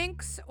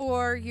drinks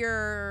or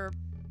your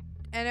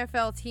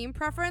NFL team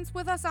preference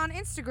with us on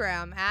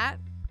Instagram at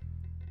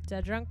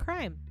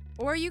deaddrunkcrime.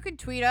 Or you can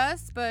tweet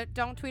us, but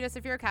don't tweet us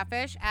if you're a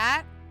catfish,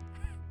 at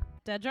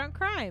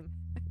deaddrunkcrime.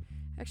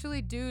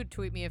 Actually, do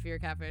tweet me if you're a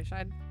catfish.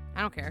 I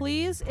don't care.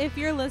 Please, if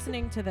you're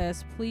listening to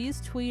this, please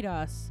tweet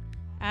us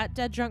at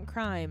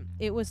deaddrunkcrime.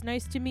 It was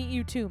nice to meet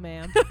you too,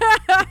 ma'am.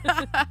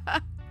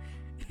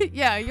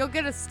 Yeah, you'll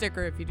get a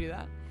sticker if you do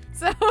that.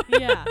 So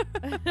yeah.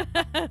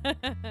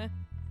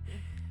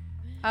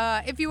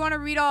 If you want to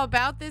read all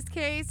about this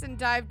case and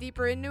dive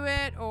deeper into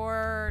it,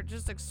 or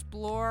just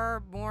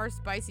explore more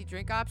spicy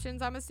drink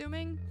options, I'm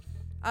assuming,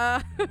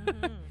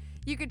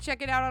 you can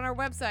check it out on our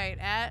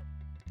website at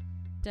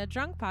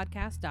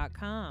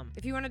deaddrunkpodcast.com.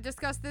 If you want to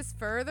discuss this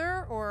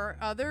further or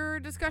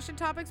other discussion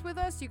topics with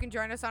us, you can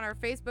join us on our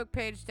Facebook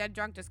page, Dead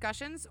Drunk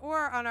Discussions,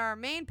 or on our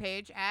main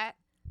page at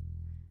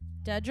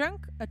Dead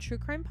Drunk, a true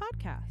crime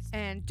podcast.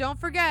 And don't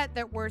forget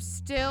that we're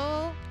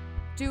still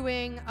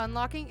doing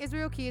Unlocking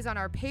Israel Keys on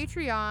our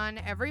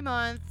Patreon every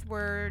month.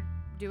 We're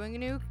doing a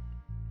new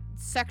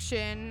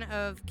section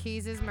of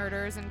Keys'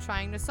 murders and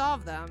trying to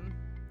solve them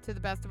to the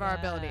best of our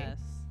ability,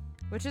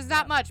 which is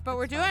not much, but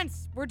we're doing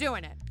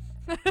it.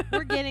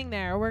 We're getting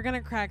there. We're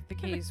gonna crack the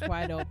case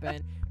wide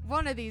open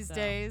one of these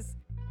days.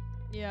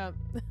 Yeah.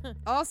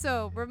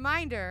 Also,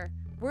 reminder,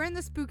 we're in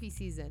the spooky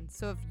season.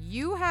 So if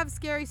you have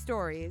scary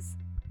stories,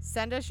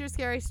 send us your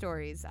scary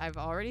stories. I've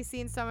already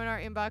seen some in our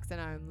inbox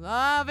and I'm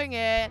loving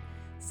it.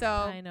 So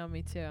I know,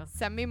 me too.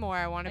 send me more.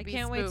 I want to I be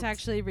can't spooked. wait to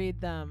actually read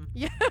them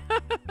Yeah.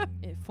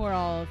 for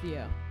all of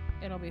you.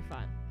 It'll be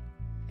fun.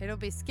 It'll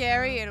be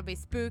scary. It'll be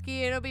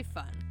spooky. It'll be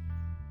fun.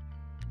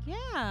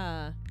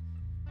 Yeah.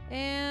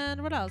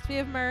 And what else? We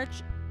have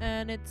merch,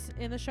 and it's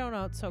in the show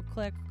notes, so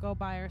go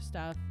buy our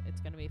stuff.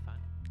 It's going to be fun.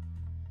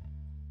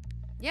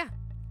 Yeah.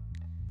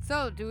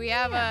 So, do we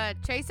have a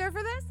chaser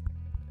for this?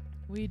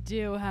 We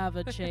do have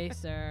a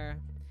chaser.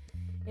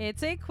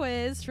 It's a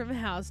quiz from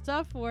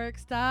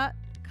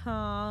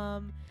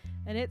howstuffworks.com,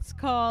 and it's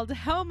called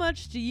How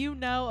Much Do You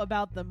Know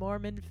About the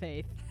Mormon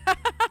Faith? All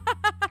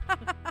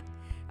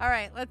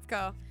right, let's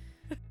go.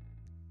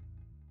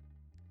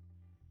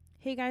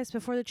 Hey guys,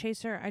 before the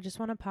chaser, I just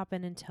want to pop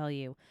in and tell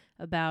you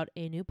about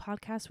a new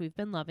podcast we've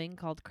been loving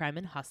called Crime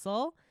and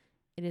Hustle.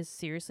 It is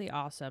seriously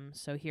awesome,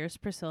 so here's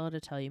Priscilla to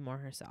tell you more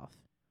herself.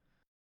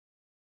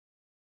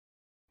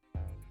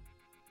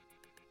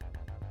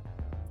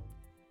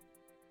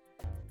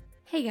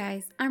 Hey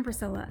guys, I'm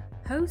Priscilla,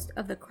 host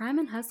of the Crime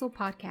and Hustle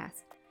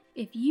podcast.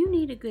 If you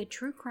need a good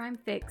true crime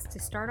fix to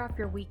start off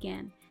your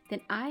weekend,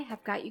 then I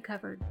have got you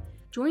covered.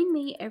 Join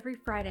me every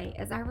Friday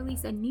as I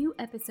release a new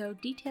episode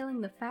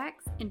detailing the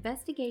facts,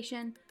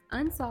 investigation,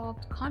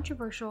 unsolved,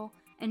 controversial,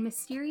 and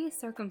mysterious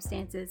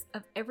circumstances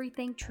of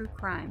everything true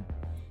crime.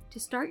 To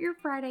start your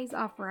Fridays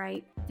off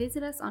right,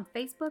 visit us on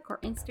Facebook or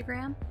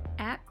Instagram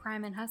at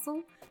Crime and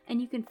Hustle,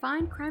 and you can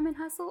find Crime and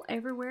Hustle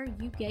everywhere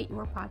you get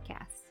your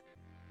podcasts.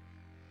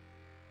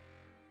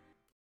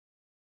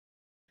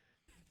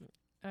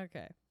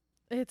 Okay.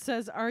 It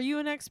says, are you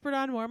an expert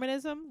on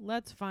Mormonism?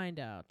 Let's find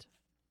out.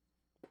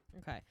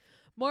 Okay.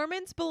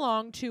 Mormons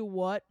belong to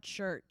what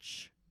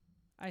church?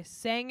 I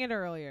sang it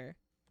earlier.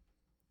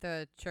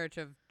 The Church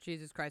of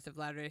Jesus Christ of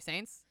Latter-day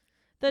Saints.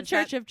 The Is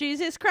Church that- of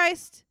Jesus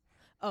Christ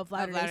of Of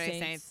Latter-day Latter-day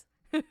Saints.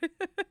 Saints.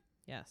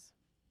 Yes.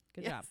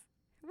 Good Yes. job.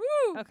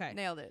 Woo! Okay.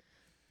 Nailed it.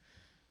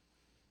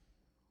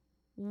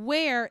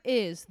 Where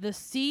is the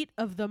seat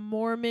of the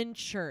Mormon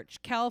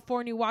Church?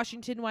 California,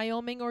 Washington,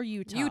 Wyoming, or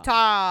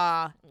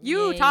Utah?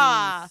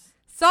 Utah. Yes.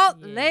 Salt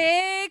Yes.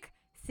 Lake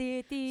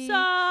City.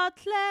 Salt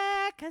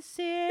Lake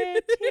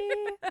City.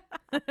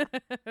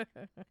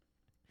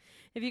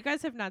 If you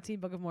guys have not seen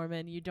Book of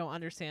Mormon, you don't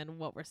understand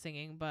what we're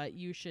singing, but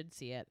you should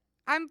see it.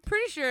 I'm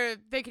pretty sure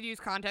they could use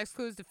context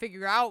clues to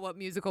figure out what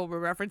musical we're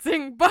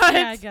referencing, but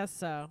Yeah, I guess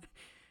so.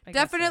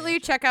 definitely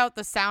check out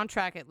the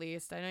soundtrack at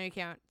least. I know you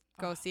can't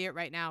go see it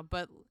right now,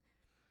 but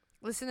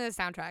listen to the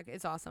soundtrack.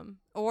 It's awesome.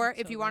 Or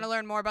It's if so you want to good.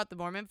 learn more about the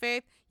Mormon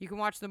faith, you can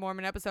watch the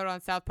Mormon episode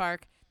on South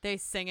Park. They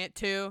sing it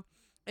too.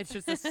 It's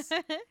just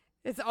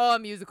it's all a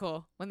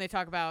musical when they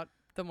talk about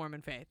the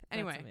Mormon faith.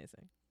 Anyway, That's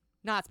amazing.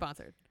 not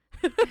sponsored.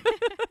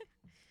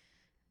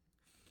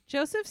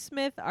 Joseph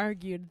Smith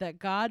argued that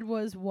God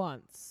was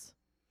once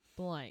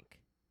blank.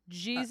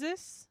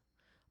 Jesus,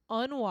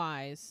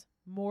 unwise,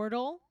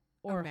 mortal,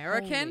 or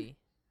American? holy.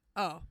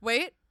 Oh,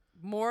 wait.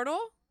 Mortal?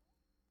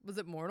 Was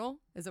it mortal?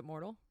 Is it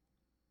mortal?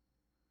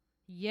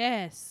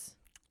 Yes.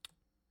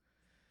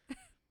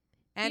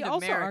 And he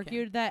also American.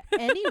 argued that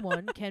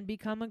anyone can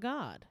become a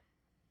god.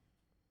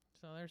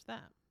 So there's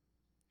that.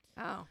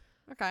 Oh,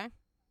 okay.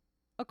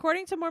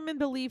 According to Mormon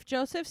belief,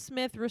 Joseph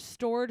Smith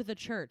restored the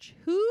church.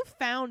 Who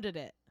founded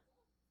it?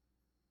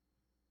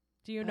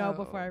 Do you know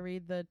before I Oh.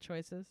 read the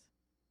choices?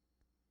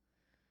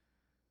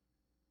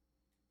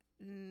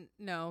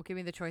 No, give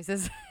me the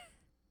choices.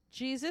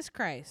 Jesus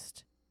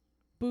Christ,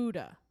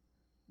 Buddha,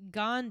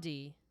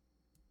 Gandhi,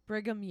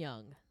 Brigham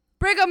Young.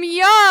 Brigham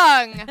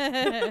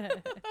Young!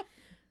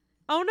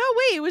 Oh, no,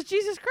 wait. It was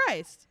Jesus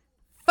Christ.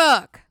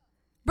 Fuck.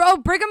 Bro,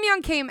 Brigham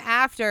Young came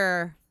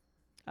after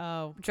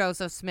Oh.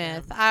 Joseph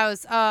Smith. Damn. I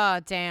was,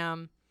 oh,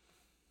 damn.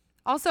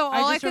 Also,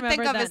 all I just could think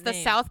remembered of is that the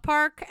name. South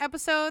Park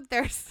episode.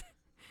 There's,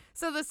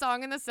 so the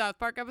song in the South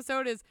Park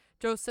episode is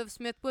Joseph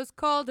Smith was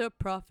called a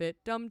prophet.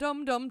 Dum,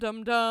 dum, dum,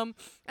 dum, dum.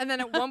 And then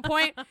at one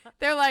point,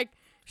 they're like,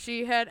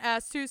 she had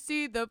asked to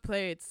see the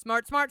plates.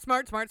 Smart, smart,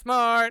 smart, smart,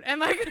 smart. And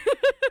like,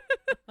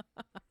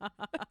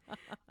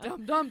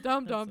 dum, dum,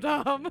 dum, dum,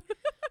 dum.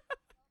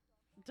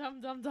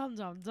 Dum, dum, dum,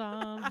 dum,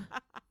 dum.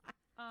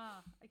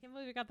 I can't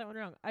believe I got that one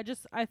wrong.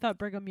 I thought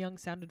Brigham Young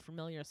sounded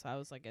familiar, so I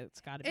was like,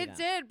 it's got to be It that.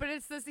 did, but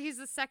it's this. He's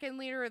the second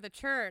leader of the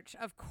church.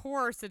 Of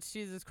course, it's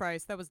Jesus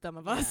Christ. That was dumb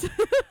of us.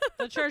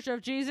 The Church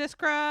of Jesus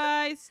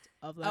Christ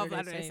of Of Latter-day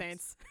Latter-day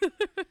Saints. Saints.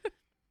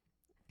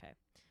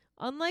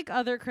 Unlike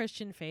other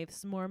Christian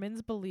faiths,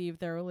 Mormons believe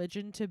their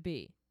religion to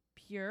be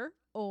pure,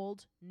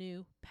 old,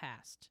 new,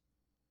 past.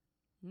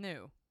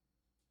 New.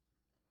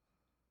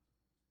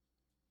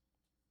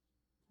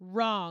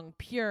 Wrong.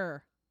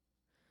 Pure.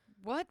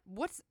 What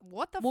the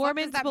fuck does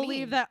Mormons that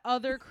believe mean? that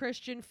other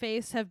Christian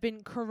faiths have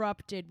been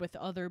corrupted with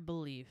other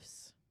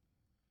beliefs.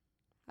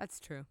 That's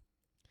true.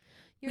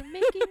 You're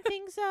making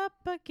things up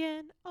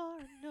again,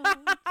 Arnold.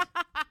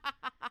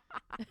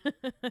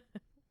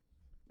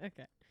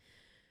 Okay.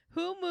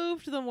 Who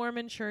moved the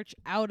Mormon church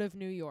out of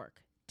New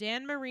York?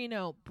 Dan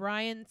Marino,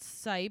 Brian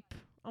Sipe,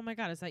 Oh my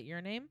God, is that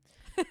your name?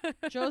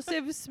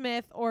 Joseph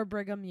Smith or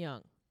Brigham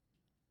Young?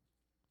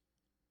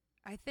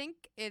 I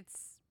think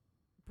it's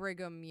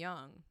Brigham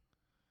Young.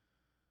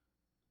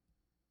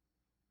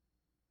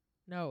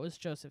 No, it was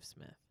Joseph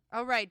Smith.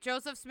 Oh, right.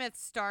 Joseph Smith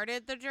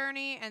started the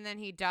journey and then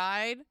he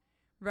died,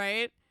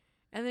 right?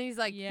 And then he's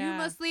like, you Yeah.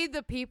 must lead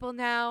the people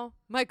now,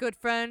 my good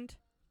friend,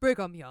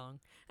 Brigham Young.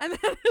 And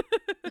then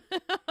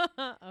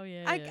Oh,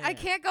 yeah. I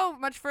can't go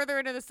much further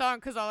into the song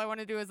because all I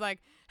want to do is like,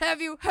 have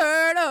you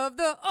heard of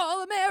the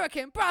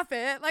All-American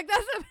Prophet? Like,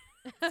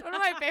 that's one of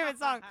my favorite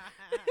songs.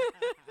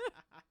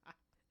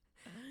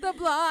 The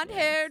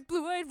blonde-haired,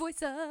 blue-eyed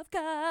voice of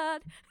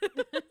God.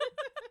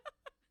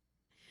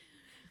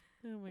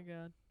 Oh, my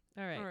God.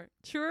 All right. All right.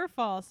 True or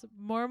false?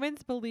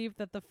 Mormons believe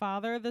that the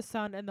Father, the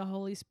Son, and the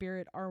Holy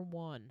Spirit are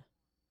one.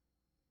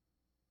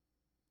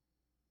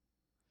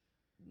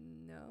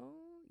 No.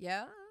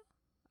 Yeah?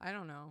 I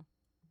don't know.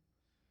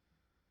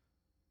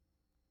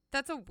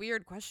 That's a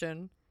weird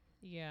question.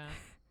 Yeah.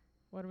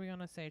 What are we going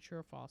to say? True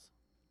or false?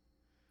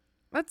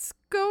 Let's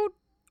go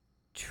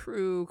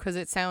true because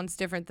it sounds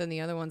different than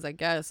the other ones, I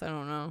guess. I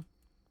don't know.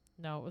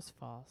 No, it was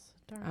false.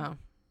 Darn.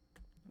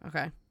 Oh.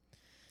 Okay.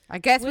 I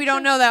guess we Which don't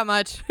of- know that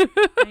much.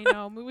 I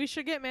know. We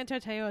should get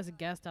Mantateo as a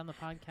guest on the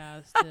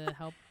podcast to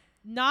help.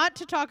 Not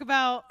to talk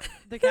about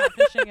the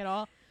catfishing at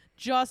all,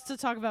 just to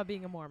talk about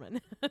being a Mormon.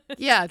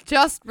 Yeah,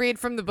 just read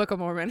from the Book of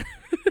Mormon.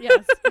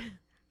 Yes.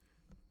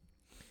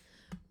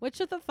 Which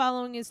of the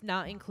following is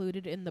not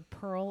included in the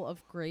Pearl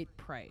of Great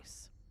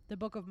Price? The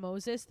Book of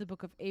Moses, the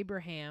Book of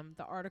Abraham,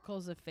 the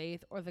Articles of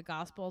Faith, or the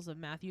Gospels of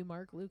Matthew,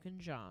 Mark, Luke, and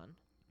John?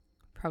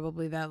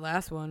 Probably that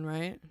last one,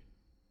 right?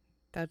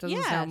 That doesn't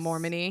Yes. sound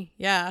Mormon-y.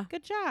 Yeah.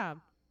 Good job.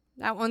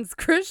 That one's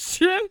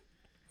Christian.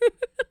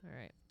 All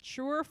right.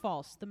 True or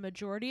false? The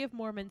majority of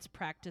Mormons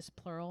practice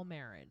plural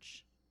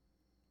marriage.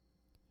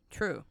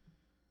 True.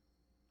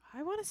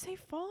 I want to say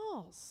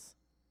false.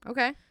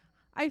 Okay.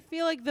 I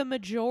feel like the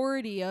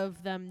majority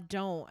of them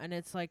don't, and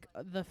it's like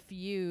the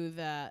few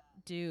that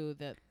do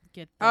that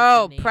get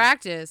the name.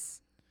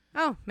 Practice.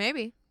 Oh,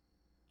 maybe.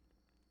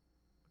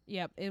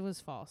 Yep, it was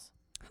false.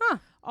 Huh.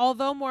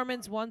 Although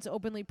Mormons once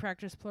openly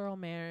practiced plural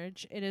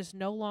marriage, it is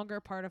no longer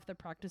part of the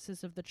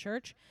practices of the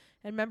church,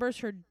 and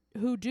members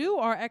who do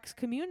are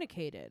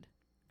excommunicated.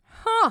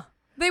 Huh.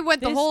 They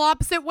went the This- whole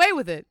opposite way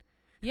with it.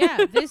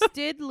 Yeah, this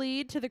did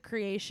lead to the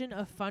creation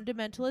of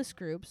fundamentalist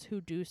groups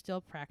who do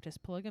still practice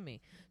polygamy.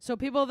 So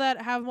people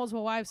that have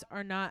multiple wives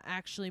are not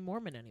actually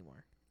Mormon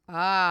anymore.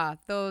 Ah,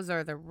 those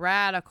are the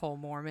radical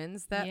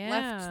Mormons that Yeah.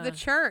 left the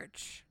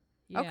church.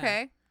 Yeah.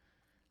 Okay.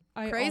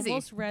 I Crazy.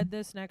 almost read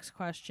this next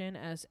question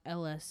as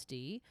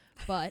LSD,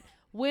 but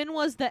when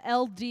was the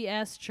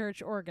LDS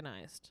church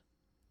organized?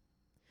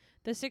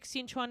 The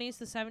 1620s,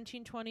 the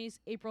 1720s,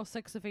 April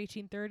 6th of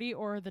 1830,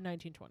 or the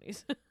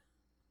 1920s?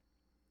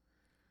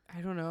 I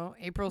don't know.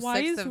 April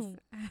Why 6th is of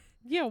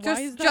yeah, why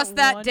is just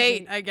that one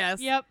date, I guess.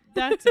 Yep,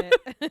 that's it.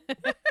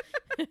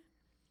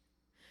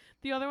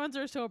 The other ones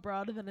are so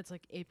broad, and then it's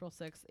like April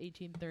 6th,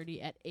 1830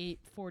 at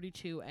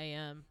 8:42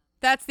 a.m.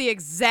 That's the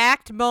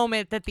exact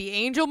moment that the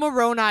angel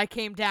Moroni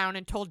came down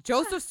and told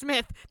Joseph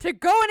Smith to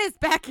go in his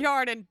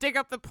backyard and dig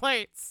up the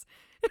plates.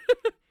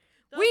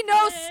 We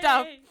know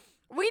stuff.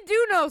 We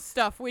do know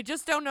stuff. We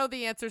just don't know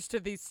the answers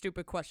to these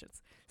stupid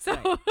questions. So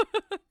Right.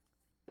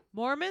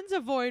 Mormons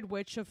avoid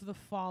which of the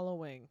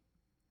following?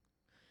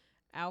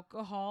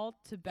 Alcohol,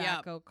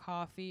 tobacco,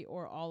 coffee,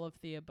 or all of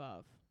the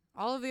above?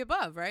 all of the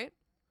above, right?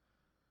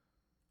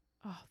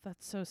 Oh,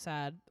 that's so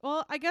sad.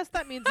 Well, I guess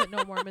that means that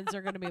no Mormons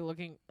are going to be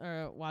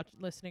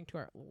listening to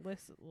our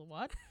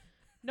what?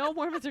 No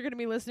Mormons are going to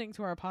be listening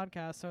to our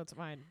podcast, so it's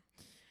fine.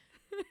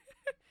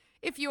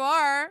 If you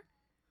are,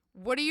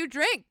 what do you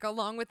drink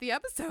along with the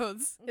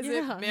episodes? Is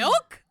Yeah. it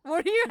milk?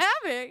 What are you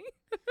having?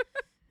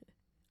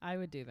 I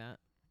would do that.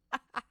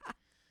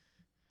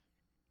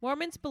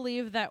 Mormons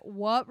believe that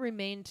what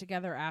remained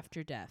together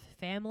after death?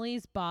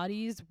 Families,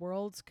 bodies,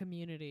 worlds,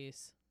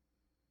 communities.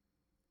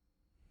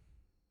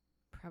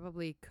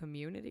 Probably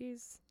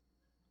communities.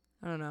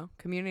 I don't know.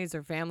 Communities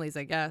or families,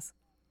 I guess.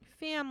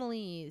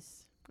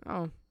 Families.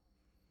 Oh.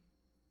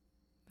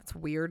 That's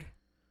weird.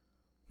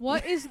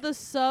 What is the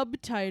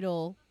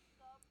subtitle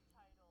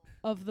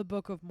of the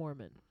Book of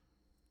Mormon?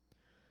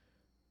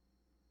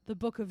 The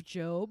Book of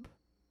Job,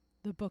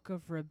 the Book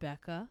of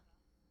Rebecca,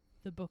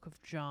 the Book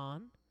of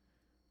John,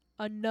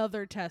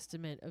 another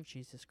testament of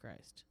Jesus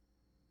Christ.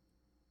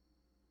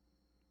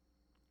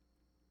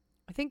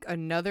 I think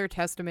another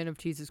testament of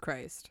Jesus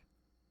Christ.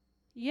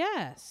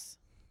 Yes.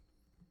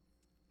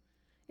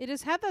 It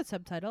has had that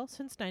subtitle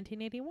since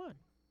 1981.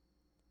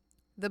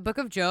 The Book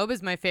of Job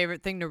is my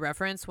favorite thing to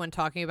reference when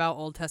talking about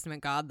Old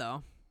Testament God,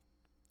 though.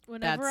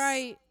 Whenever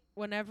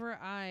That's-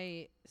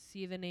 I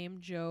see the name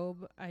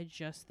Job, I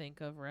just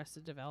think of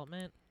Arrested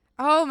Development.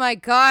 Oh my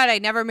God, I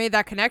never made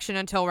that connection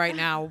until right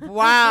now.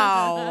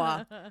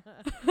 Wow.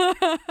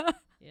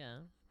 Yeah.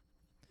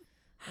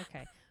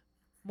 Okay.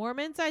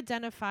 Mormons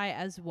identify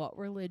as what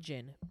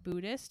religion?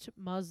 Buddhist,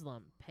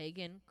 Muslim,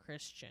 pagan,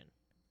 Christian.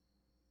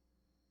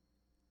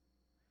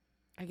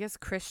 I guess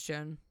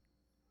Christian.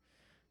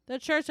 The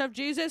Church of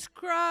Jesus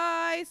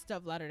Christ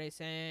of Latter-day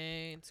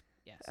Saints.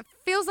 Yes. It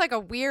feels like a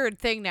weird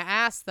thing to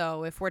ask,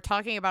 though, if we're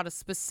talking about a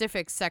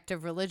specific sect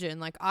of religion.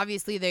 Like,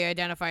 obviously they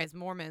identify as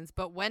Mormons,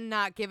 but when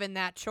not given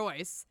that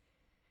choice,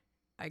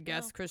 I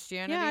guess Well,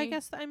 Christianity. Yeah, I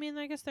guess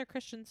they're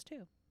Christians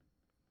too.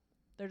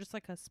 They're just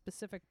like a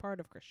specific part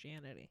of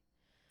Christianity.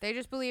 They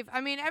just believe.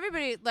 I mean,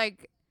 everybody,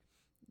 like,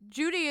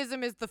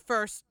 Judaism is the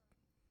first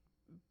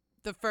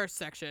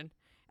section.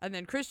 And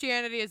then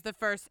Christianity is the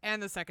first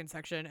and the second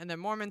section. And then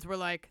Mormons were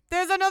like,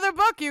 there's another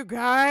book, you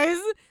guys.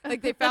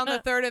 Like, they found the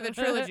third of the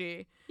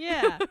trilogy.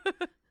 Yeah.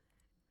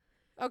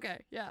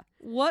 Okay, yeah.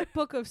 What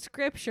book of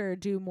scripture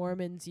do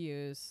Mormons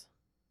use?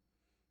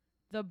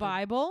 The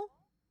Bible,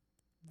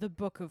 the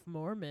Book of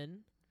Mormon,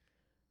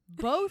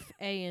 both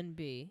A and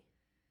B,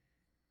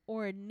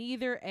 or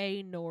neither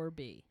A nor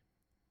B?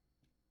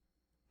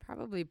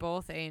 Probably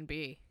both A and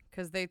B.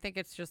 Because they think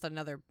it's just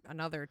another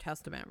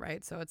testament,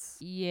 right? So it's...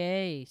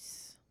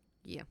 Yes.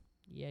 Yeah.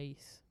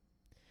 Yes.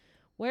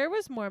 Where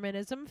was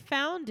Mormonism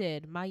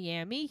founded?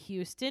 Miami,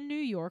 Houston, New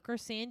York, or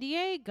San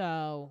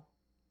Diego?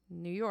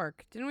 New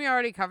York. Didn't we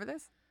already cover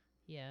this?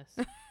 Yes.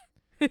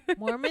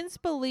 Mormons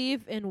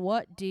believe in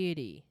what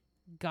deity?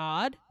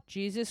 God,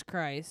 Jesus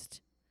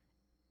Christ,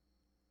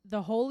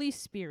 the Holy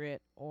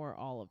Spirit, or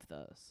all of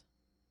those?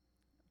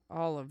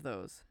 All of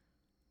those.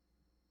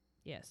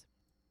 Yes.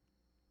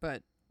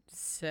 But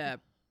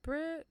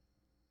separate?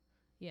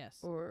 Yes.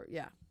 Or,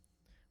 yeah.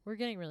 We're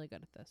getting really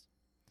good at this.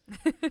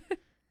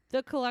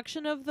 The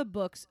collection of the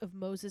books of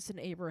Moses and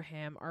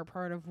Abraham are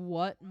part of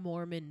what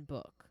Mormon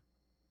book?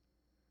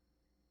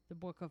 The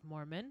Book of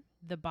Mormon,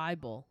 the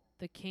Bible,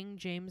 the King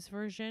James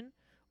Version,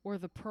 or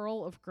the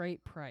Pearl of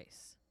Great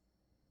Price?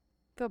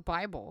 The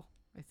Bible,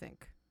 I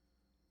think.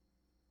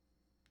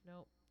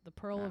 Nope. The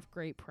Pearl of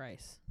Great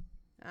Price.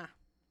 I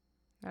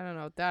don't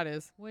know what that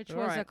is. Which All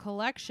was right. a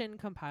collection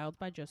compiled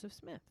by Joseph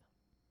Smith.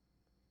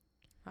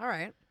 All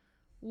right.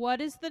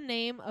 What is the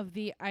name of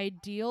the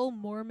ideal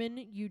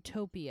Mormon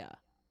utopia?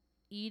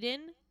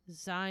 Eden,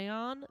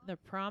 Zion, the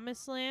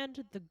Promised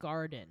Land, the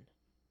Garden.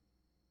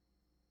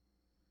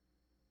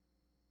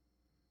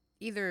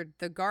 Either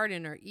the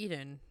Garden or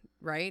Eden,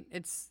 right?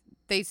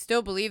 They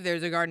still believe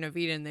there's a Garden of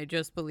Eden. They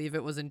just believe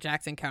it was in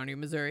Jackson County,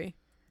 Missouri.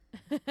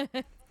 All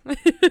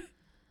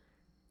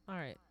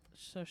right.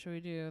 So should we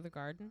do the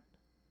Garden?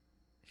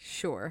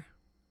 Sure.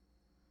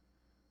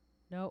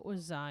 No, it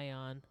was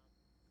Zion.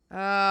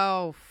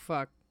 Oh,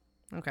 fuck.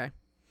 Okay.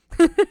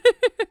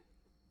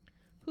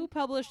 Who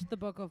published the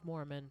Book of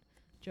Mormon?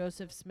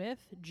 Joseph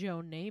Smith,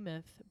 Joe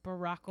Namath,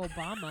 Barack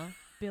Obama,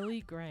 Billy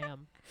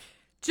Graham.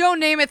 Joe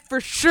Namath for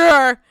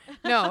sure.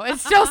 No,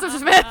 it's Joseph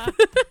Smith.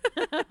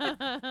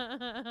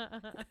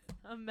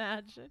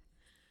 Imagine.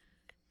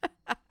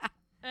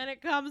 And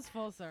it comes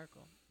full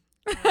circle.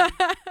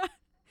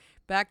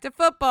 Back to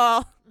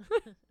football.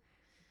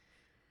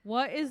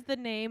 What is the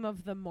name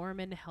of the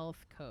Mormon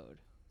health code?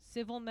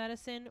 Civil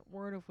medicine,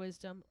 word of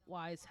wisdom,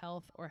 wise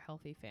health, or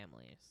healthy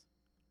families?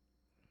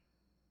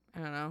 I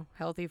don't know.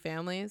 Healthy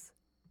families?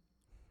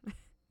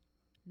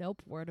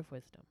 Nope, word of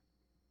wisdom.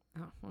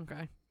 Oh,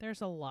 okay.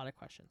 There's a lot of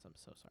questions. I'm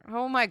so sorry.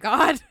 Oh, my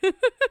God.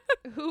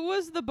 Who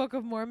was the Book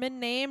of Mormon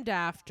named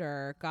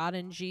after? God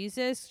and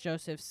Jesus,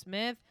 Joseph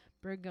Smith,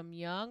 Brigham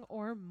Young,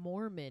 or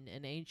Mormon,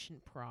 an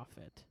ancient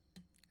prophet?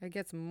 I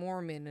guess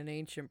Mormon, an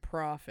ancient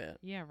prophet.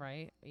 Yeah,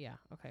 right? Yeah,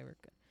 okay, we're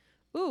good.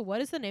 Ooh,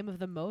 what is the name of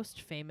the most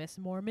famous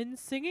Mormon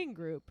singing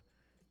group?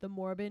 The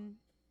Mormon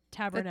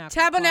Tabernacle The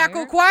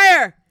Tabernacle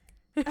Choir.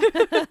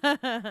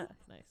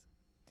 Nice.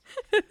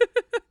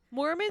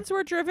 Mormons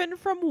were driven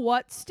from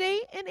what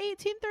state in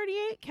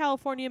 1838?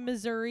 California,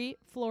 Missouri,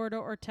 Florida,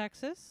 or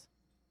Texas?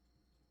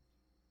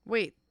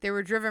 Wait, they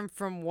were driven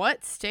from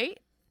what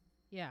state?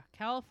 Yeah,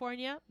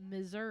 California,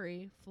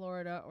 Missouri,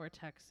 Florida, or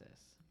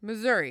Texas.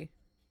 Missouri.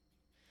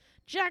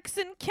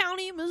 Jackson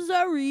County,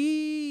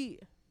 Missouri.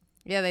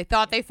 Yeah, they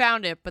thought they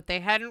found it, but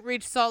they hadn't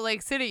reached Salt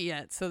Lake City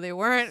yet, so they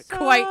weren't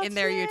quite in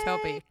their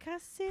utopia.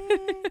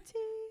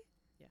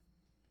 Yeah.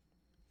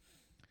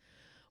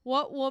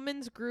 What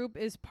women's group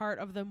is part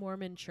of the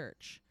Mormon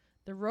Church?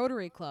 The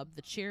Rotary Club,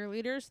 the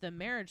Cheerleaders, the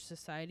Marriage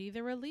Society,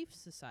 the Relief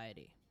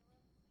Society.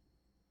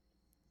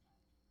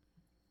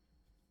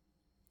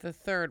 The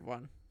third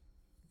one.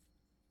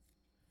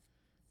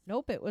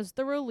 Nope, it was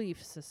the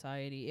Relief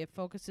Society. It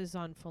focuses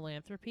on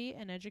philanthropy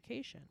and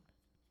education.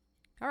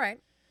 All right.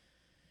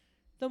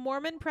 The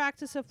Mormon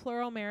practice of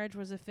plural marriage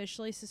was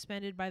officially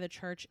suspended by the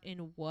church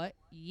in what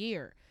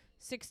year?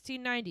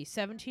 1690,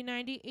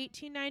 1790,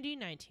 1890,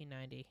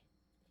 1990.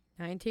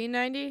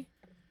 1990?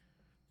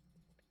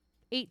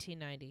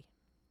 1890.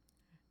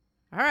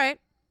 All right.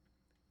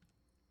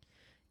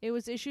 It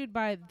was issued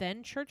by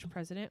then church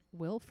president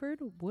Wilford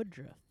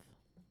Woodruff.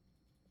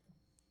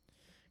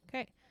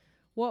 Okay.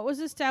 What was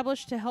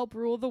established to help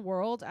rule the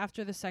world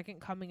after the second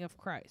coming of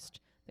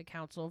Christ? The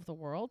Council of the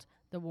World,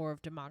 the War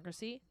of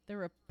Democracy, the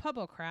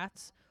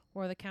Republicrats,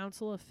 or the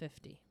Council of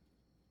 50?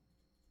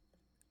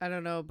 I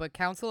don't know, but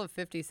Council of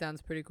 50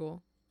 sounds pretty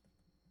cool.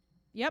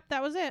 Yep,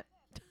 that was it.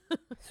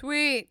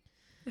 Sweet.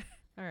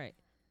 All right.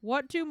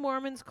 What do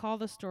Mormons call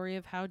the story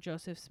of how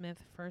Joseph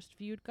Smith first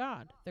viewed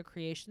God? The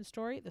creation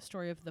story, the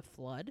story of the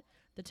flood,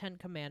 the 10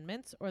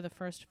 Commandments, or the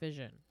first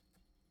vision?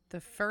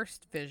 The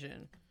first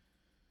vision.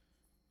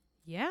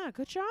 Yeah,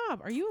 good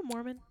job. Are you a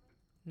Mormon?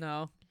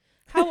 No.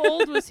 How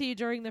old was he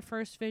during the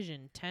first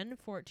vision? 10,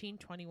 14,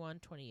 21,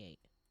 28.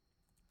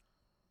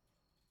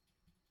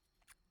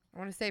 I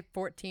want to say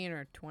 14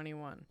 or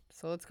 21.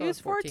 So let's go He was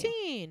with 14.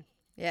 14.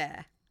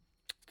 Yeah.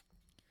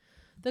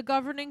 The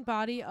governing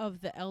body of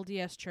the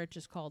LDS Church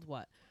is called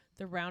what?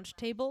 The Round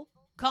Table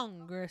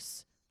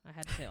Congress. I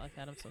had to say it like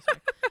that. I'm so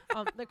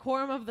sorry. The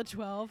Quorum of the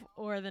 12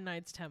 or the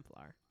Knights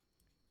Templar?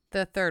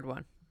 The third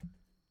one.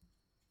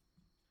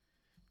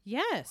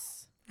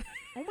 Yes.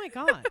 Oh my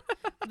God.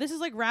 This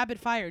is like rapid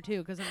fire too,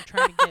 because I'm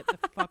trying to get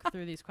the fuck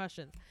through these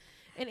questions.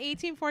 In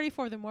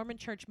 1844, the Mormon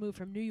Church moved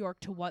from New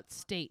York to what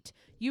state?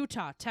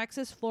 Utah,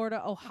 Texas,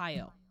 Florida,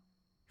 Ohio.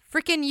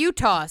 Freaking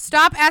Utah.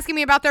 Stop asking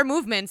me about their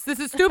movements. This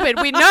is stupid.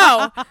 We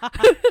know.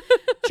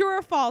 True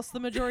or false? The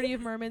majority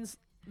of Mormons.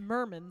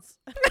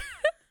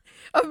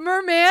 Of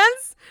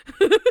mermans?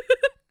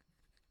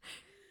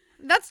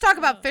 Let's talk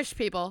about fish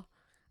people.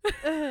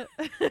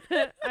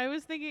 I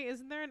was thinking,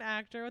 isn't there an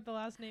actor with the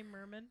last name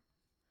Merman?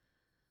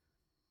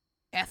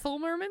 Ethel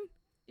Merman?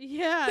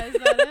 Yeah, is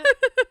that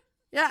it?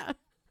 Yeah.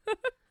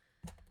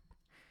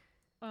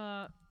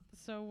 Yeah,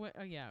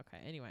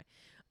 okay. Anyway.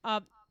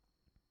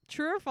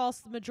 True or false,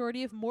 the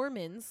majority of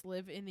Mormons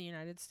live in the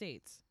United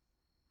States?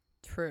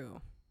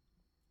 True.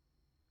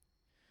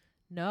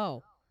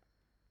 No.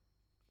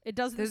 It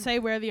doesn't say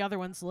where the other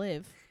ones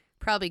live.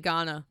 Probably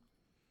Ghana.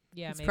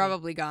 Yeah, It's maybe.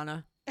 probably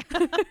Ghana.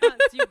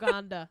 It's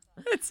Uganda.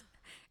 It's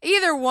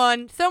either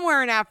one,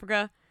 somewhere in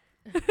Africa.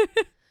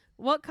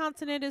 What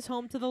continent is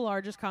home to the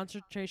largest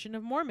concentration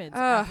of Mormons? Ugh.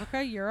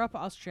 Africa, Europe,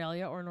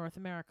 Australia, or North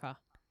America?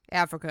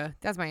 Africa.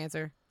 That's my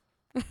answer.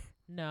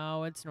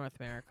 No, it's North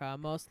America.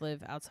 Most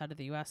live outside of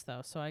the U.S., though,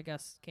 so I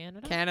guess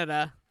Canada?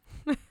 Canada.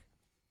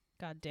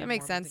 God damn, That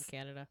makes Mormons sense. in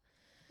Canada.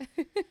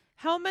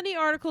 How many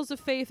articles of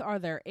faith are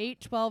there?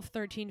 8, 12,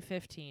 13,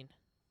 15.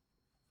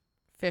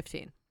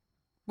 15.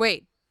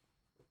 Wait.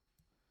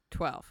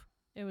 12.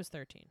 It was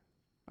 13.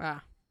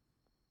 Ah.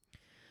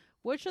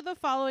 Which of the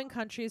following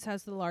countries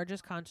has the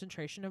largest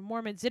concentration of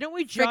Mormons? Didn't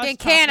we just Frickin'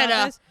 talk about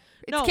Canada. this?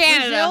 It's No,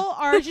 Canada. Brazil,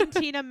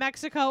 Argentina,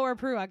 Mexico, or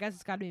Peru. I guess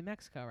it's got to be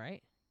Mexico,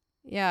 right?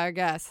 Yeah, I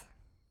guess.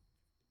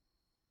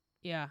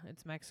 Yeah,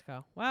 it's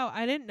Mexico. Wow,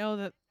 I didn't know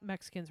that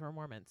Mexicans were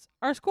Mormons.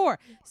 Our score,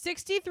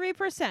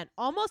 63%.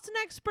 Almost an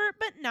expert,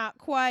 but not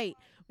quite.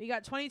 We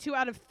got 22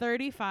 out of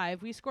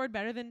 35. We scored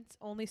better than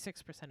only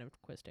 6%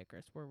 of quiz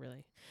takers.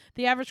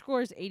 The average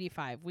score is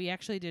 85. We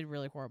actually did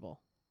really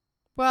horrible.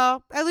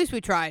 Well, at least we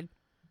tried.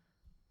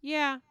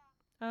 Yeah.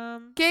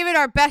 Gave it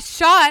our best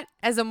shot,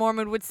 as a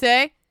Mormon would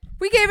say.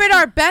 We gave it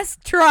our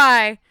best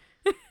try.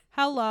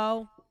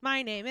 Hello.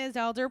 My name is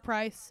Elder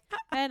Price,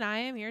 and I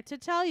am here to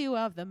tell you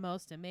of the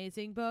most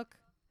amazing book.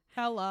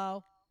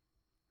 Hello.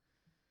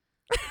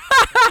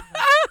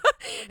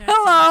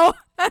 Hello.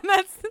 And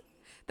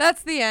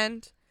that's the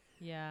end.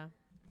 Yeah.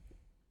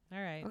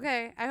 All right.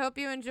 Okay, I hope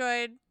you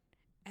enjoyed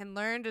and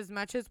learned as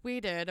much as we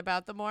did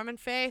about the Mormon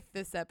faith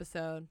this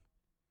episode.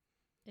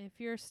 If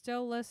you're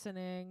still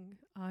listening,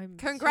 I'm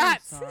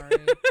Congrats. so sorry.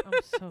 I'm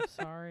so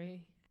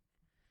sorry.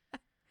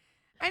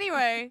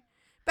 Anyway,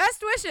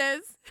 best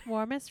wishes.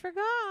 Warmest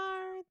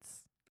regards.